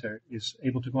that matter, is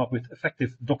able to come up with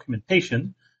effective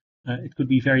documentation, it could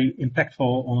be very impactful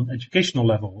on an educational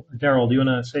level. Darrell, do you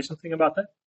want to say something about that?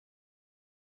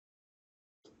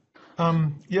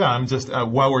 Yeah, I'm just,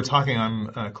 while we're talking,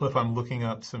 Cliff, I'm looking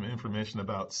up some information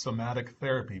about somatic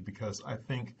therapy, because I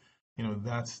think,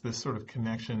 that's this sort of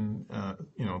connection,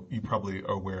 you probably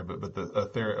are aware of it, but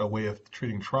a way of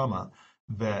treating trauma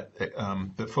that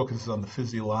focuses on the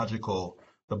physiological,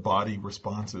 the body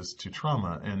responses to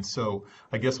trauma. And so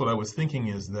I guess what I was thinking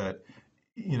is that,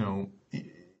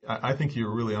 I think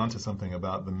you're really onto something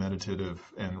about the meditative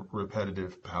and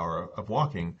repetitive power of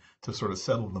walking to sort of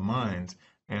settle the mind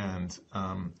and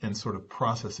sort of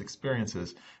process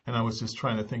experiences. And I was just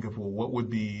trying to think of, well, what would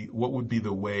be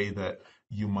the way that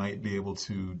you might be able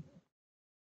to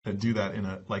do that in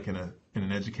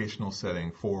an educational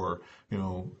setting for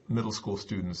middle school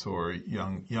students or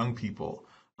young people,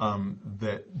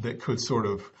 that could sort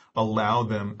of allow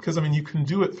them, because you can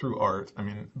do it through art,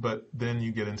 but then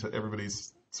you get into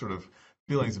everybody's sort of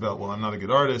feelings about, well, I'm not a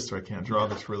good artist, or I can't draw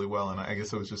this really well. And I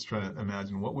guess I was just trying to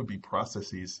imagine what would be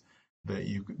processes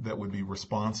that would be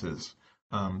responses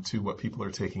to what people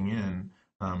are taking in,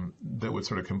 that would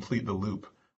sort of complete the loop.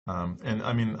 And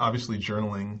obviously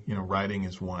journaling, writing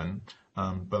is one,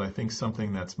 but I think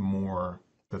something that's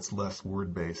less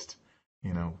word based,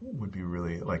 would be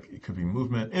really, like, it could be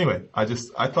movement. Anyway, I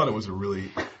thought it was a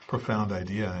really profound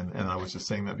idea, and I was just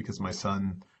saying that because my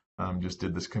son just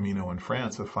did this Camino in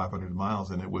France of 500 miles,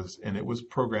 and it was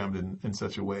programmed in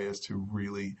such a way as to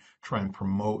really try and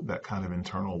promote that kind of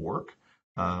internal work.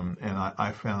 And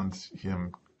I found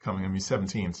him coming, he's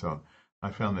 17, so I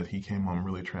found that he came home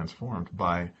really transformed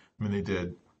they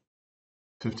did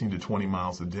 15 to 20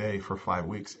 miles a day for 5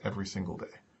 weeks, every single day.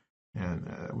 And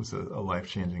it was a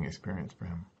life-changing experience for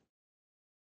him.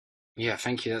 Yeah,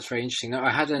 thank you. That's very interesting. No,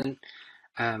 I hadn't,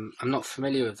 I'm not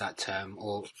familiar with that term,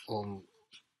 or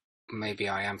maybe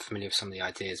I am familiar with some of the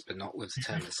ideas, but not with the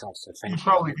term itself. So thank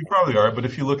you. You probably are, but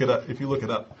if you look it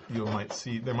up, you might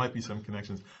see there might be some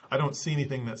connections. I don't see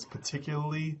anything that's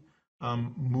particularly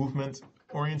movement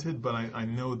oriented, but I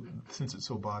know, since it's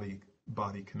so body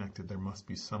connected, there must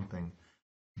be something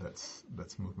that's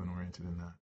movement oriented in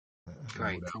that.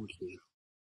 Great, thank you.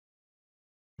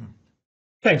 Yeah.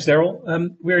 Thanks, Darrell.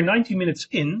 We're 90 minutes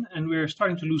in, and we're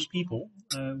starting to lose people,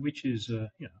 which is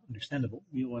understandable.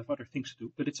 We all have other things to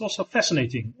do, but it's also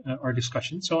fascinating, our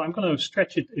discussion. So I'm going to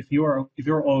stretch it, if you're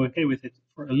all okay with it,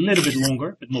 for a little bit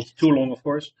longer, but not too long, of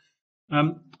course.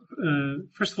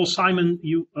 First of all, Simon,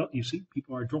 you see,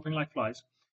 people are dropping like flies.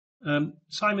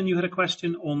 Simon, you had a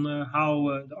question on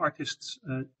how the artists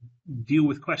deal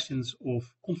with questions of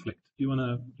conflict. Do you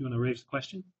wanna raise the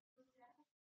question?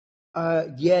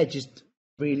 Yeah, just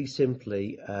really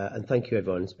simply, and thank you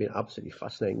everyone. It's been absolutely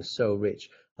fascinating, so rich.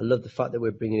 I love the fact that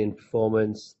we're bringing in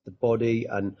performance, the body,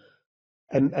 and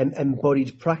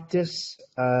embodied practice,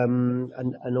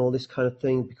 and all this kind of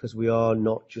thing, because we are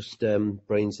not just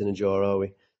brains in a jar, are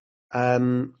we?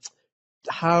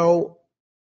 How?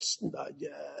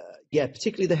 Yeah,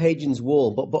 particularly the Hadrian's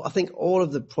Wall, but I think all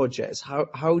of the projects.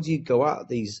 How do you go at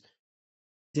these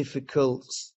difficult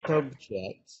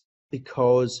subjects?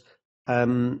 Because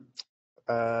if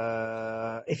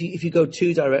you go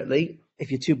too directly,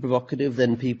 if you're too provocative,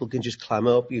 then people can just clam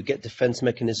up. You get defense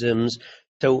mechanisms.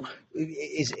 So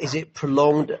is it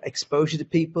prolonged exposure to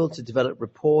people to develop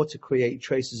rapport, to create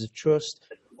traces of trust,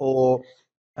 or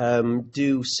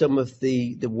do some of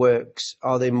the works,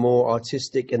 are they more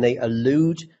artistic and they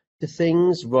allude to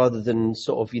things rather than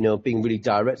sort of, being really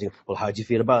direct? Well, how do you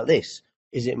feel about this?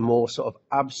 Is it more sort of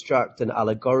abstract and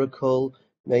allegorical?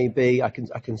 Maybe I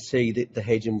can see the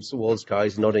Hadrian's Walls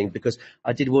guys nodding, because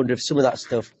I did wonder if some of that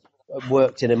stuff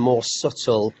worked in a more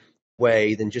subtle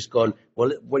way than just gone,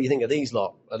 well, what do you think of these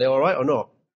lot? Are they all right or not?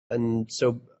 And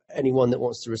so anyone that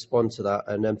wants to respond to that,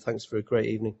 and thanks for a great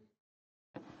evening.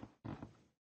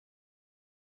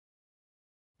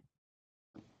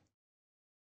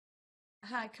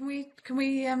 Hi, can we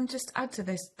just add to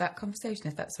that conversation,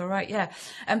 if that's all right? Yeah.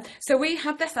 So we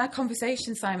had this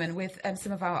conversation, Simon, with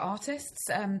some of our artists,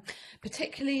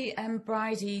 particularly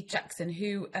Bridie Jackson,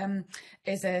 who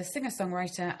is a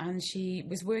singer-songwriter, and she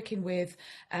was working with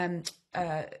an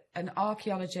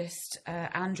archaeologist,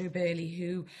 Andrew Burley,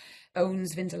 who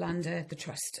owns Vindolanda, the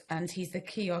trust, and he's the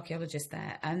key archaeologist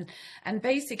there. And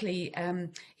basically,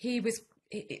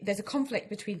 there's a conflict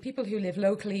between people who live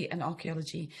locally and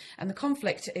archaeology, and the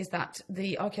conflict is that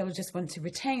the archaeologists want to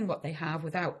retain what they have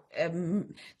without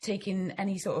taking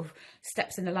any sort of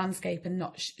steps in the landscape and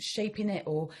not shaping it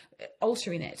or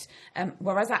altering it,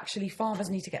 whereas actually farmers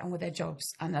need to get on with their jobs,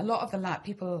 and a lot of the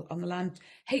people on the land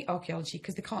hate archaeology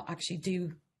because they can't actually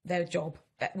do their job,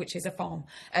 which is a farm.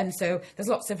 And so there's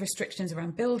lots of restrictions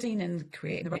around building and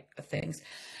creating the right things.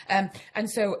 And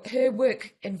so her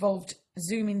work involved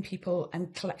Zooming people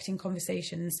and collecting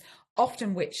conversations,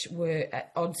 often which were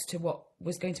at odds to what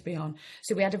was going to be on.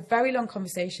 So we had a very long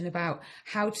conversation about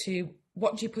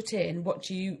what do you put in, what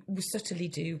do you subtly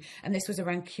do, and this was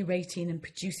around curating and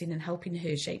producing and helping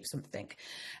her shape something,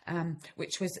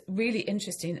 which was really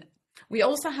interesting. We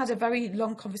also had a very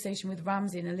long conversation with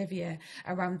Ramsey and Olivia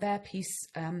around their piece,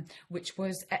 which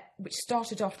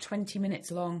started off 20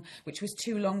 minutes long, which was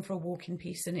too long for a walking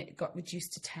piece, and it got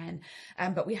reduced to 10.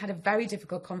 But we had a very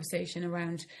difficult conversation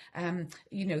around,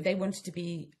 they wanted to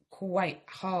be quite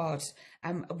hard.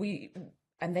 And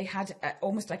they had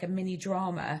almost like a mini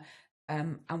drama,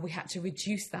 and we had to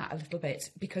reduce that a little bit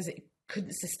because it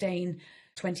couldn't sustain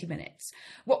 20 minutes.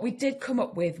 What we did come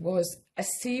up with was a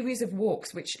series of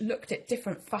walks which looked at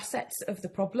different facets of the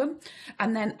problem,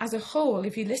 and then as a whole,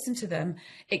 if you listen to them,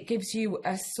 it gives you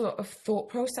a sort of thought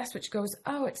process which goes,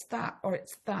 oh, it's that or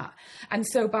it's that. And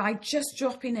so by just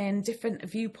dropping in different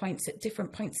viewpoints at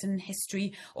different points in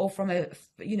history, or from a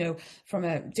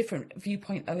different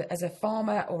viewpoint as a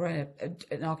farmer or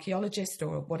an archaeologist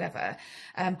or whatever,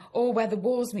 or where the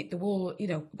walls meet the wall,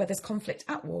 where there's conflict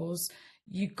at walls,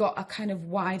 you got a kind of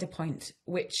wider point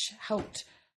which helped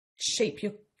shape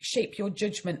your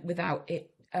judgment without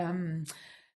it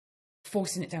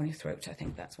forcing it down your throat. I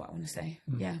think that's what I want to say.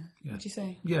 Yeah. What do you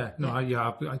say? Yeah. No.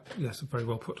 Yeah. Yes. Very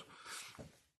well put.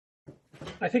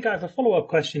 I think I have a follow-up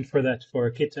question for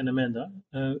Kit and Amanda.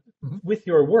 With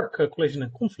your work, Collision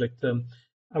and Conflict,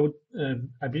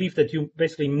 I believe that you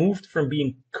basically moved from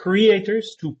being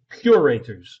creators to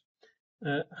curators.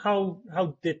 How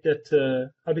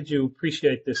did you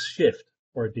appreciate this shift,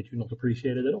 or did you not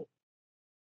appreciate it at all?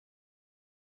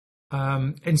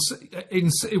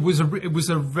 It was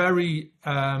a very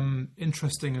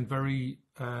interesting and very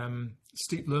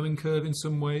steep learning curve in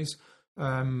some ways.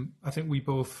 I think we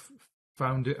both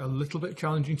found it a little bit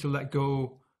challenging to let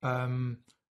go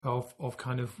of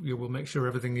kind of, we'll make sure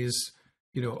everything is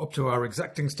up to our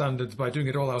exacting standards by doing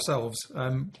it all ourselves,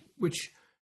 which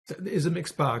is a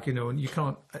mixed bag, and you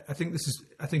can't. I think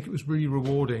it was really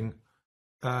rewarding.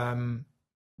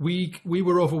 We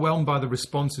were overwhelmed by the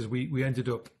responses. We ended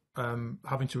up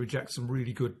having to reject some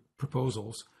really good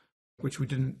proposals, which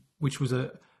was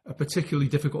a particularly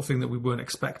difficult thing that we weren't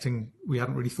expecting. We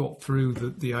hadn't really thought through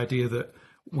the idea that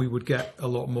we would get a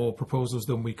lot more proposals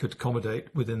than we could accommodate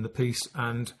within the piece,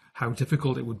 and how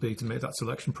difficult it would be to make that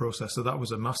selection process. So that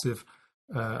was a massive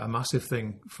a massive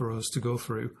thing for us to go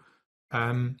through.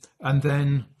 And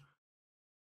then,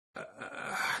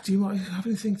 do you have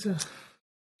anything to?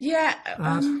 Yeah.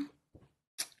 Add?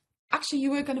 Actually,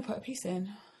 you were going to put a piece in.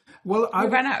 Well, I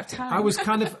ran out of time. I was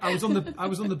on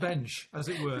the bench, as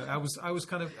it were.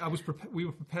 We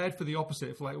were prepared for the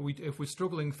opposite. If we're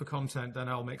struggling for content, then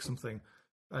I'll make something.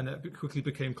 And it quickly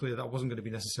became clear that wasn't going to be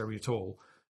necessary at all.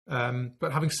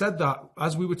 But having said that,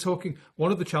 as we were talking,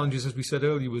 one of the challenges, as we said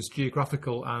earlier, was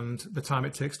geographical and the time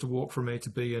it takes to walk from A to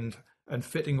B and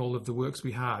fitting all of the works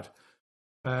we had.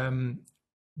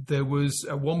 There was,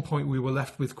 at one point, we were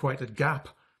left with quite a gap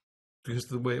because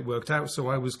of the way it worked out. So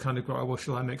I was kind of going, well,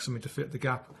 shall I make something to fit the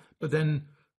gap? But then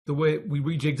the way we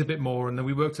rejigged a bit more, and then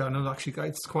we worked out, and actually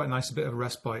it's quite a nice bit of a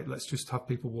respite. Let's just have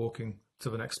people walking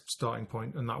to the next starting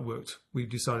point, and that worked. We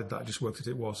decided that just worked as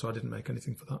it was, so I didn't make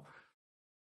anything for that.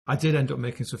 I did end up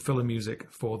making some filler music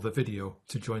for the video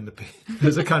to join the piece.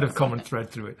 There's a kind of common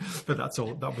thread through it, but that's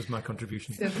all. That was my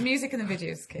contribution. So the music and the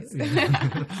videos, kids.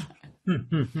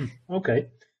 Okay,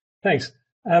 thanks.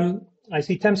 I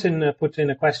see Tamsin put in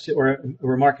a question or a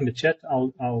remark in the chat.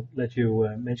 I'll let you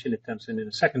mention it, Tamsin, in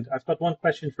a second. I've got one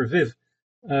question for Viv.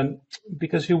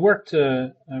 Because you worked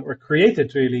or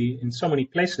created really in so many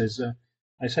places.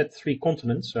 I said 3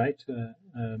 continents, right?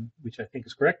 Which I think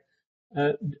is correct.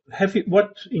 Have you,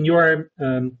 what in your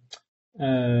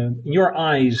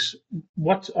eyes,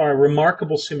 what are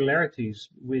remarkable similarities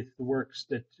with the works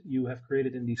that you have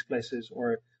created in these places,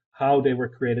 or how they were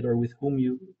created, or with whom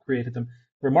you created them?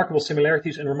 Remarkable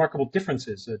similarities and remarkable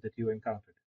differences that you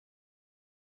encountered.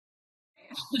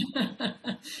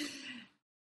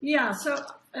 Yeah, so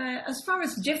as far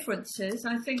as differences,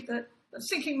 I think that I was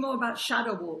thinking more about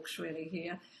shadow walks really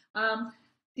here.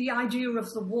 The idea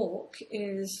of the walk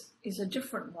is a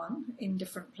different one in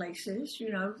different places.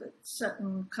 You know, that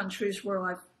certain countries where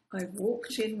I've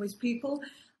walked in with people,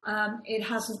 it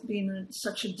hasn't been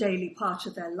such a daily part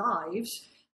of their lives.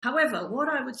 However, what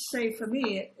I would say for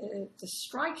me, the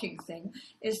striking thing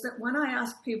is that when I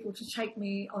ask people to take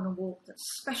me on a walk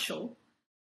that's special,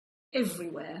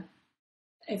 everywhere,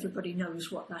 everybody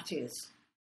knows what that is.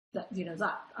 That, you know,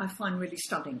 that I find really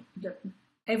stunning. That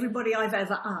everybody I've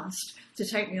ever asked to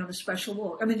take me on a special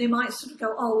walk, I mean, they might sort of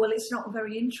go, oh, well, it's not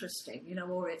very interesting, you know,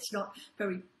 or it's not a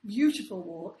very beautiful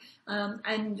walk.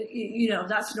 And, you know,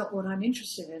 that's not what I'm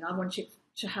interested in. I want it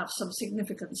to have some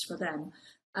significance for them.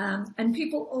 And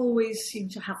people always seem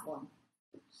to have one.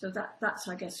 So that's,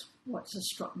 I guess, what has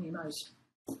struck me most.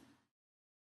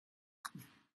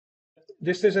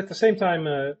 This is at the same time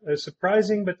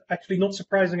surprising, but actually not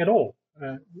surprising at all.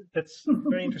 That's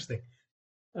very interesting.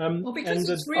 Well, because and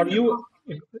it's really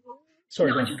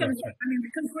sorry. No, I'm just going to say, I mean,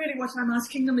 because really what I'm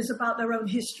asking them is about their own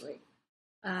history,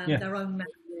 their own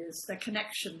memories, their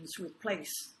connections with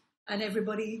place. And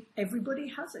everybody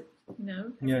has it, you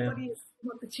know. Everybody is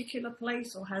from a particular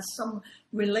place or has some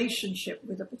relationship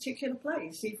with a particular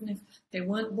place, even if they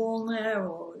weren't born there,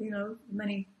 or, you know,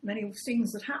 many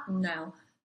things that happen now.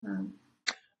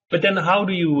 But then how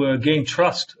do you gain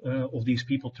trust of these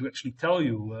people to actually tell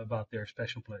you about their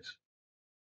special place?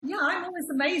 Yeah, I'm always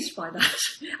amazed by that.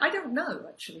 I don't know,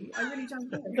 actually. I really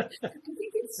don't know. I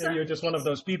think it's, Maybe you're just one of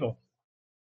those people.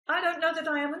 I don't know that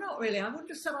I am or not, really. I wouldn't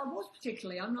have said I was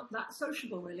particularly. I'm not that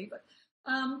sociable, really. But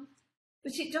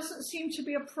it doesn't seem to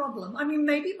be a problem. I mean,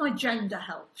 maybe my gender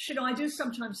helps. You know, I do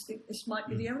sometimes think this might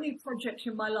be the only project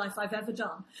in my life I've ever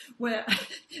done where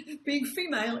being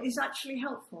female is actually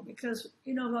helpful, because,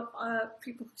 you know,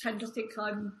 people tend to think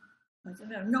I'm, I don't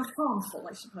know, not harmful,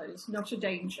 I suppose, not a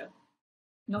danger,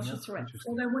 not a threat.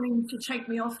 So they're willing to take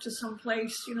me off to some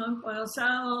place, you know, by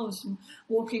ourselves and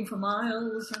walking for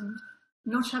miles and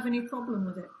not have any problem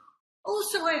with it.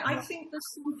 Also, I think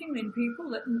there's something in people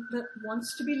that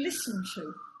wants to be listened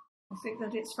to. I think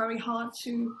that it's very hard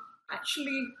to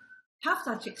actually have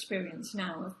that experience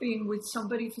now of being with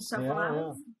somebody for several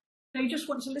hours. They just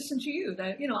want to listen to you.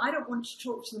 You know, I don't want to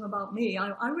talk to them about me.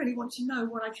 I really want to know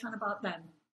what I can about them.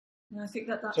 And I think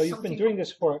that's so you've been doing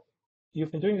this for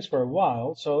a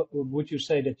while. So would you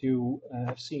say that you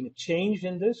have seen a change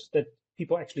in this, that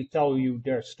people actually tell you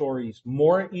their stories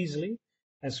more easily?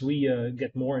 As we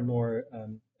get more and more,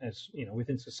 as you know,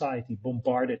 within society,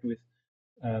 bombarded with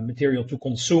material to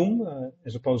consume,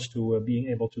 as opposed to being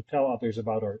able to tell others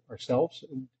about ourselves,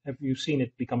 have you seen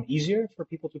it become easier for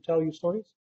people to tell you stories?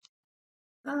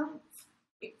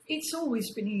 It's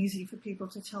always been easy for people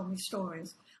to tell me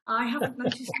stories. I haven't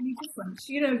noticed any difference.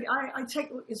 You know, I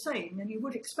take what you're saying, and you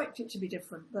would expect it to be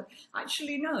different, but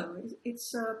actually, no.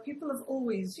 It's people have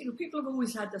always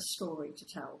had a story to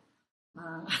tell.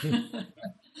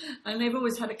 And they've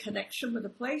always had a connection with a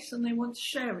place, and they want to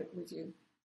share it with you.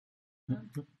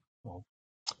 Well,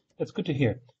 that's good to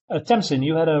hear. Tamsin,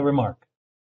 you had a remark.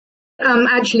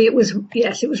 Actually, it was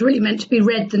really meant to be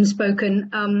read than spoken.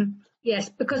 Yes,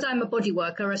 because I'm a body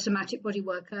worker, a somatic body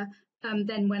worker.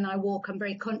 Then when I walk, I'm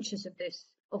very conscious of this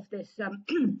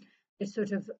this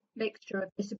sort of mixture of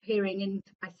disappearing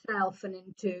into myself and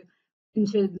into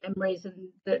memories and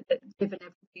that Viv and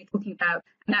everything you're talking about,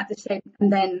 and at the same,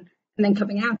 and then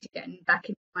coming out again back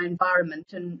into my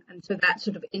environment, and so that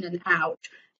sort of in and out,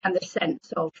 and the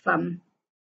sense of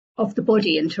the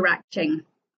body interacting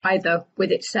either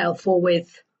with itself or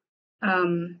with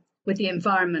the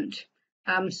environment.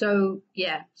 So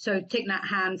Thich Nhat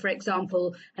Hanh, for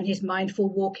example, and his mindful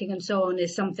walking and so on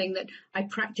is something that I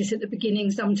practice at the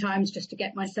beginning sometimes just to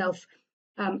get myself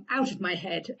out of my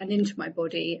head and into my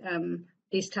body.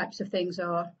 These types of things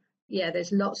are,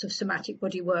 there's lots of somatic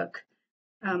body work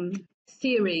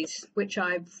theories which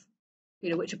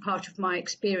which are part of my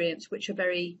experience, which are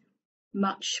very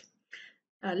much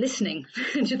listening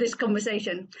to this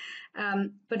conversation.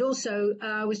 But also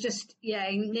I was just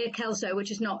near Kelso,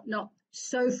 which is not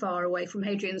so far away from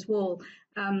Hadrian's Wall.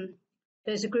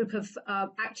 There's a group of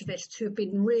activists who've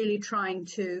been really trying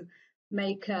to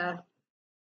make their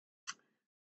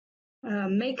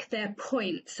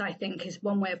points, I think is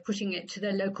one way of putting it, to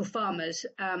their local farmers,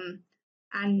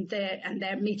 and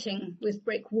they're meeting with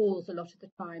brick walls a lot of the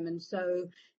time, and so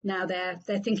now they're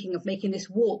thinking of making this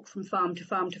walk from farm to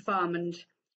farm to farm, and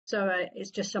so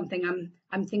it's just something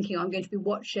I'm thinking I'm going to be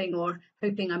watching, or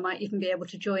hoping I might even be able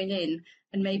to join in,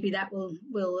 and maybe that will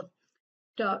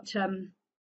start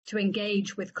to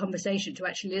engage with conversation, to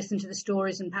actually listen to the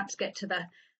stories and perhaps get to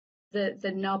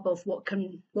the nub of what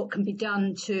can be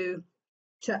done to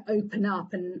open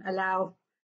up and allow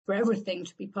for everything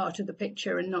to be part of the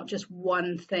picture and not just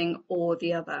one thing or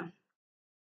the other.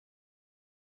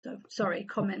 So sorry,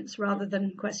 comments rather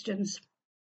than questions,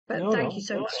 but thank you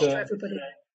so much to everybody.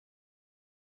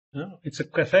 No, it's a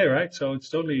cafe, right? So it's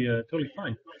totally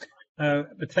fine.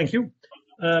 But thank you.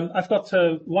 I've got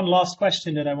one last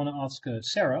question that I want to ask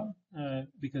Sarah,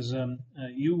 because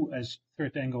you as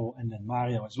Third Angle, and then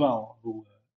Mario as well, who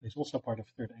is also part of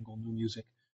Third Angle New Music,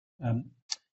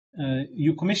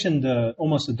 you commissioned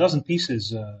almost a dozen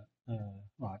pieces,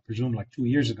 I presume like 2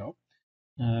 years ago.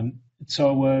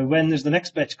 So when is the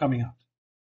next batch coming out?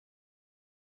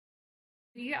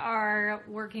 We are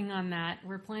working on that.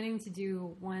 We're planning to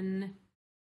do one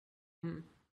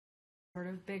sort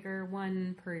of bigger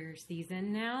one per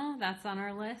season now. That's on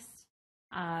our list.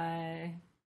 And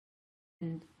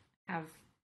have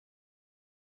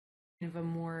kind of a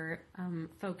more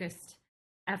focused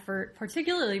effort,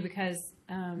 particularly because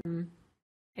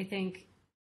I think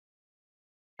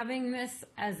having this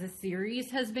as a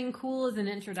series has been cool as an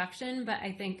introduction, but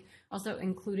I think also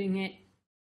including it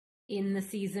in the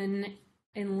season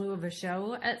in lieu of a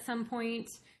show at some point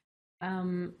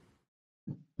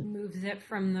moves it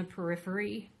from the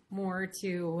periphery more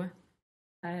to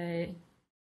an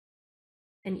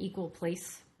equal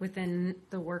place within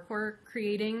the work we're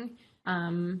creating.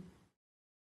 And,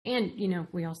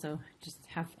 we also just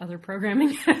have other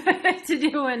programming to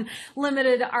do, and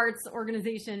limited arts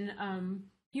organization,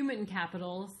 human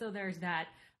capital. So there's that.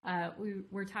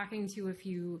 We're talking to a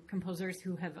few composers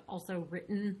who have also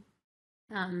written,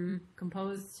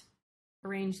 composed,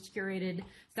 arranged, curated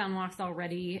sound walks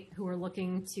already, who are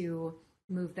looking to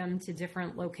move them to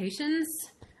different locations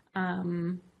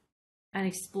and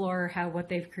explore how what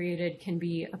they've created can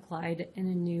be applied in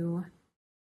a new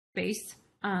space.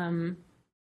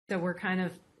 So we're kind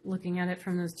of looking at it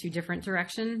from those two different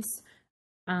directions,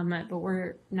 but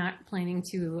we're not planning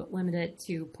to limit it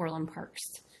to Portland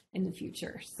parks in the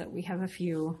future. So we have a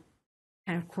few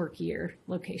kind of quirkier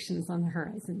locations on the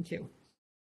horizon too.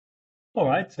 All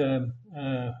right,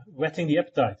 whetting the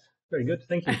appetite. Very good,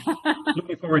 thank you.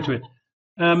 Looking forward to it.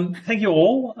 Thank you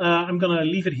all. I'm going to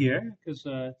leave it here because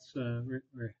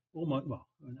we're almost,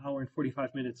 an hour and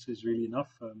 45 minutes is really enough.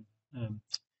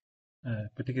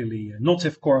 Particularly not,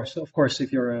 of course,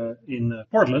 if you're in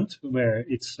Portland, where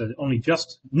it's only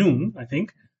just noon, I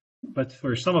think. But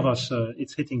for some of us,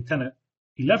 it's hitting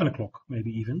 11 o'clock,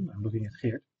 maybe even. I'm looking at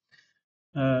Geert.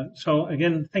 So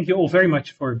again, thank you all very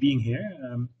much for being here,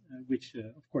 which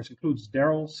of course includes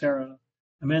Darrell, Sarah,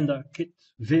 Amanda, Kit,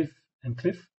 Viv, and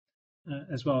Cliff,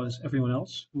 as well as everyone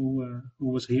else who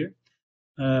was here.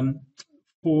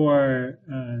 For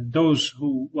those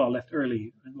who left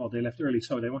early, they left early,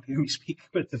 so they won't hear me speak.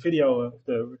 But the video of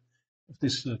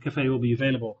this cafe will be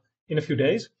available in a few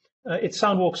days. It's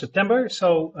Soundwalk September,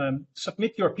 so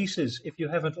submit your pieces if you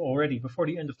haven't already before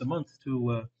the end of the month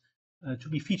to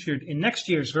be featured in next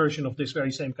year's version of this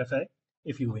very same cafe,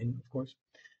 if you win, of course.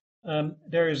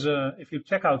 There is if you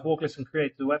check out Walk, Listen,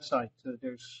 Create, the website,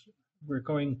 we're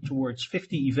going towards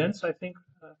 50 events, I think,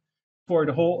 for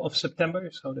the whole of September.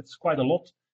 So that's quite a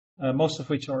lot, most of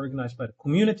which are organized by the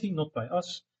community, not by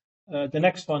us. The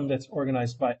next one that's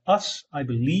organized by us, I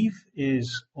believe,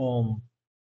 is on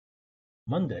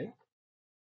Monday.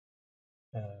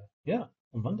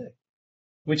 On Monday,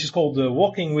 which is called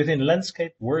Walking Within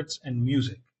Landscape, Words and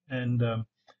Music. And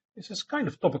this is kind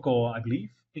of topical, I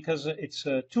believe, because it's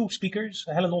two speakers,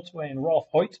 Helen Otway and Rolf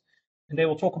Hoyt, and they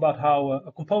will talk about how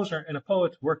a composer and a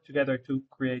poet work together to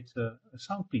create a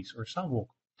sound piece or a sound walk.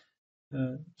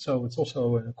 So it's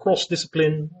also a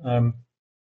cross-discipline.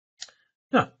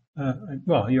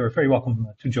 Well, you're very welcome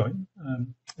to join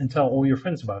and tell all your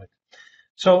friends about it.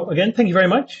 So again, thank you very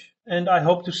much, and I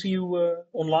hope to see you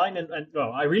online, and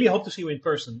well, I really hope to see you in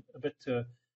person, but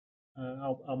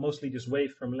I'll mostly just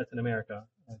wave from Latin America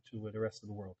to the rest of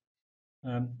the world.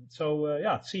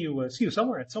 Yeah, see you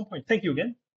somewhere at some point. Thank you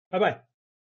again. Bye-bye.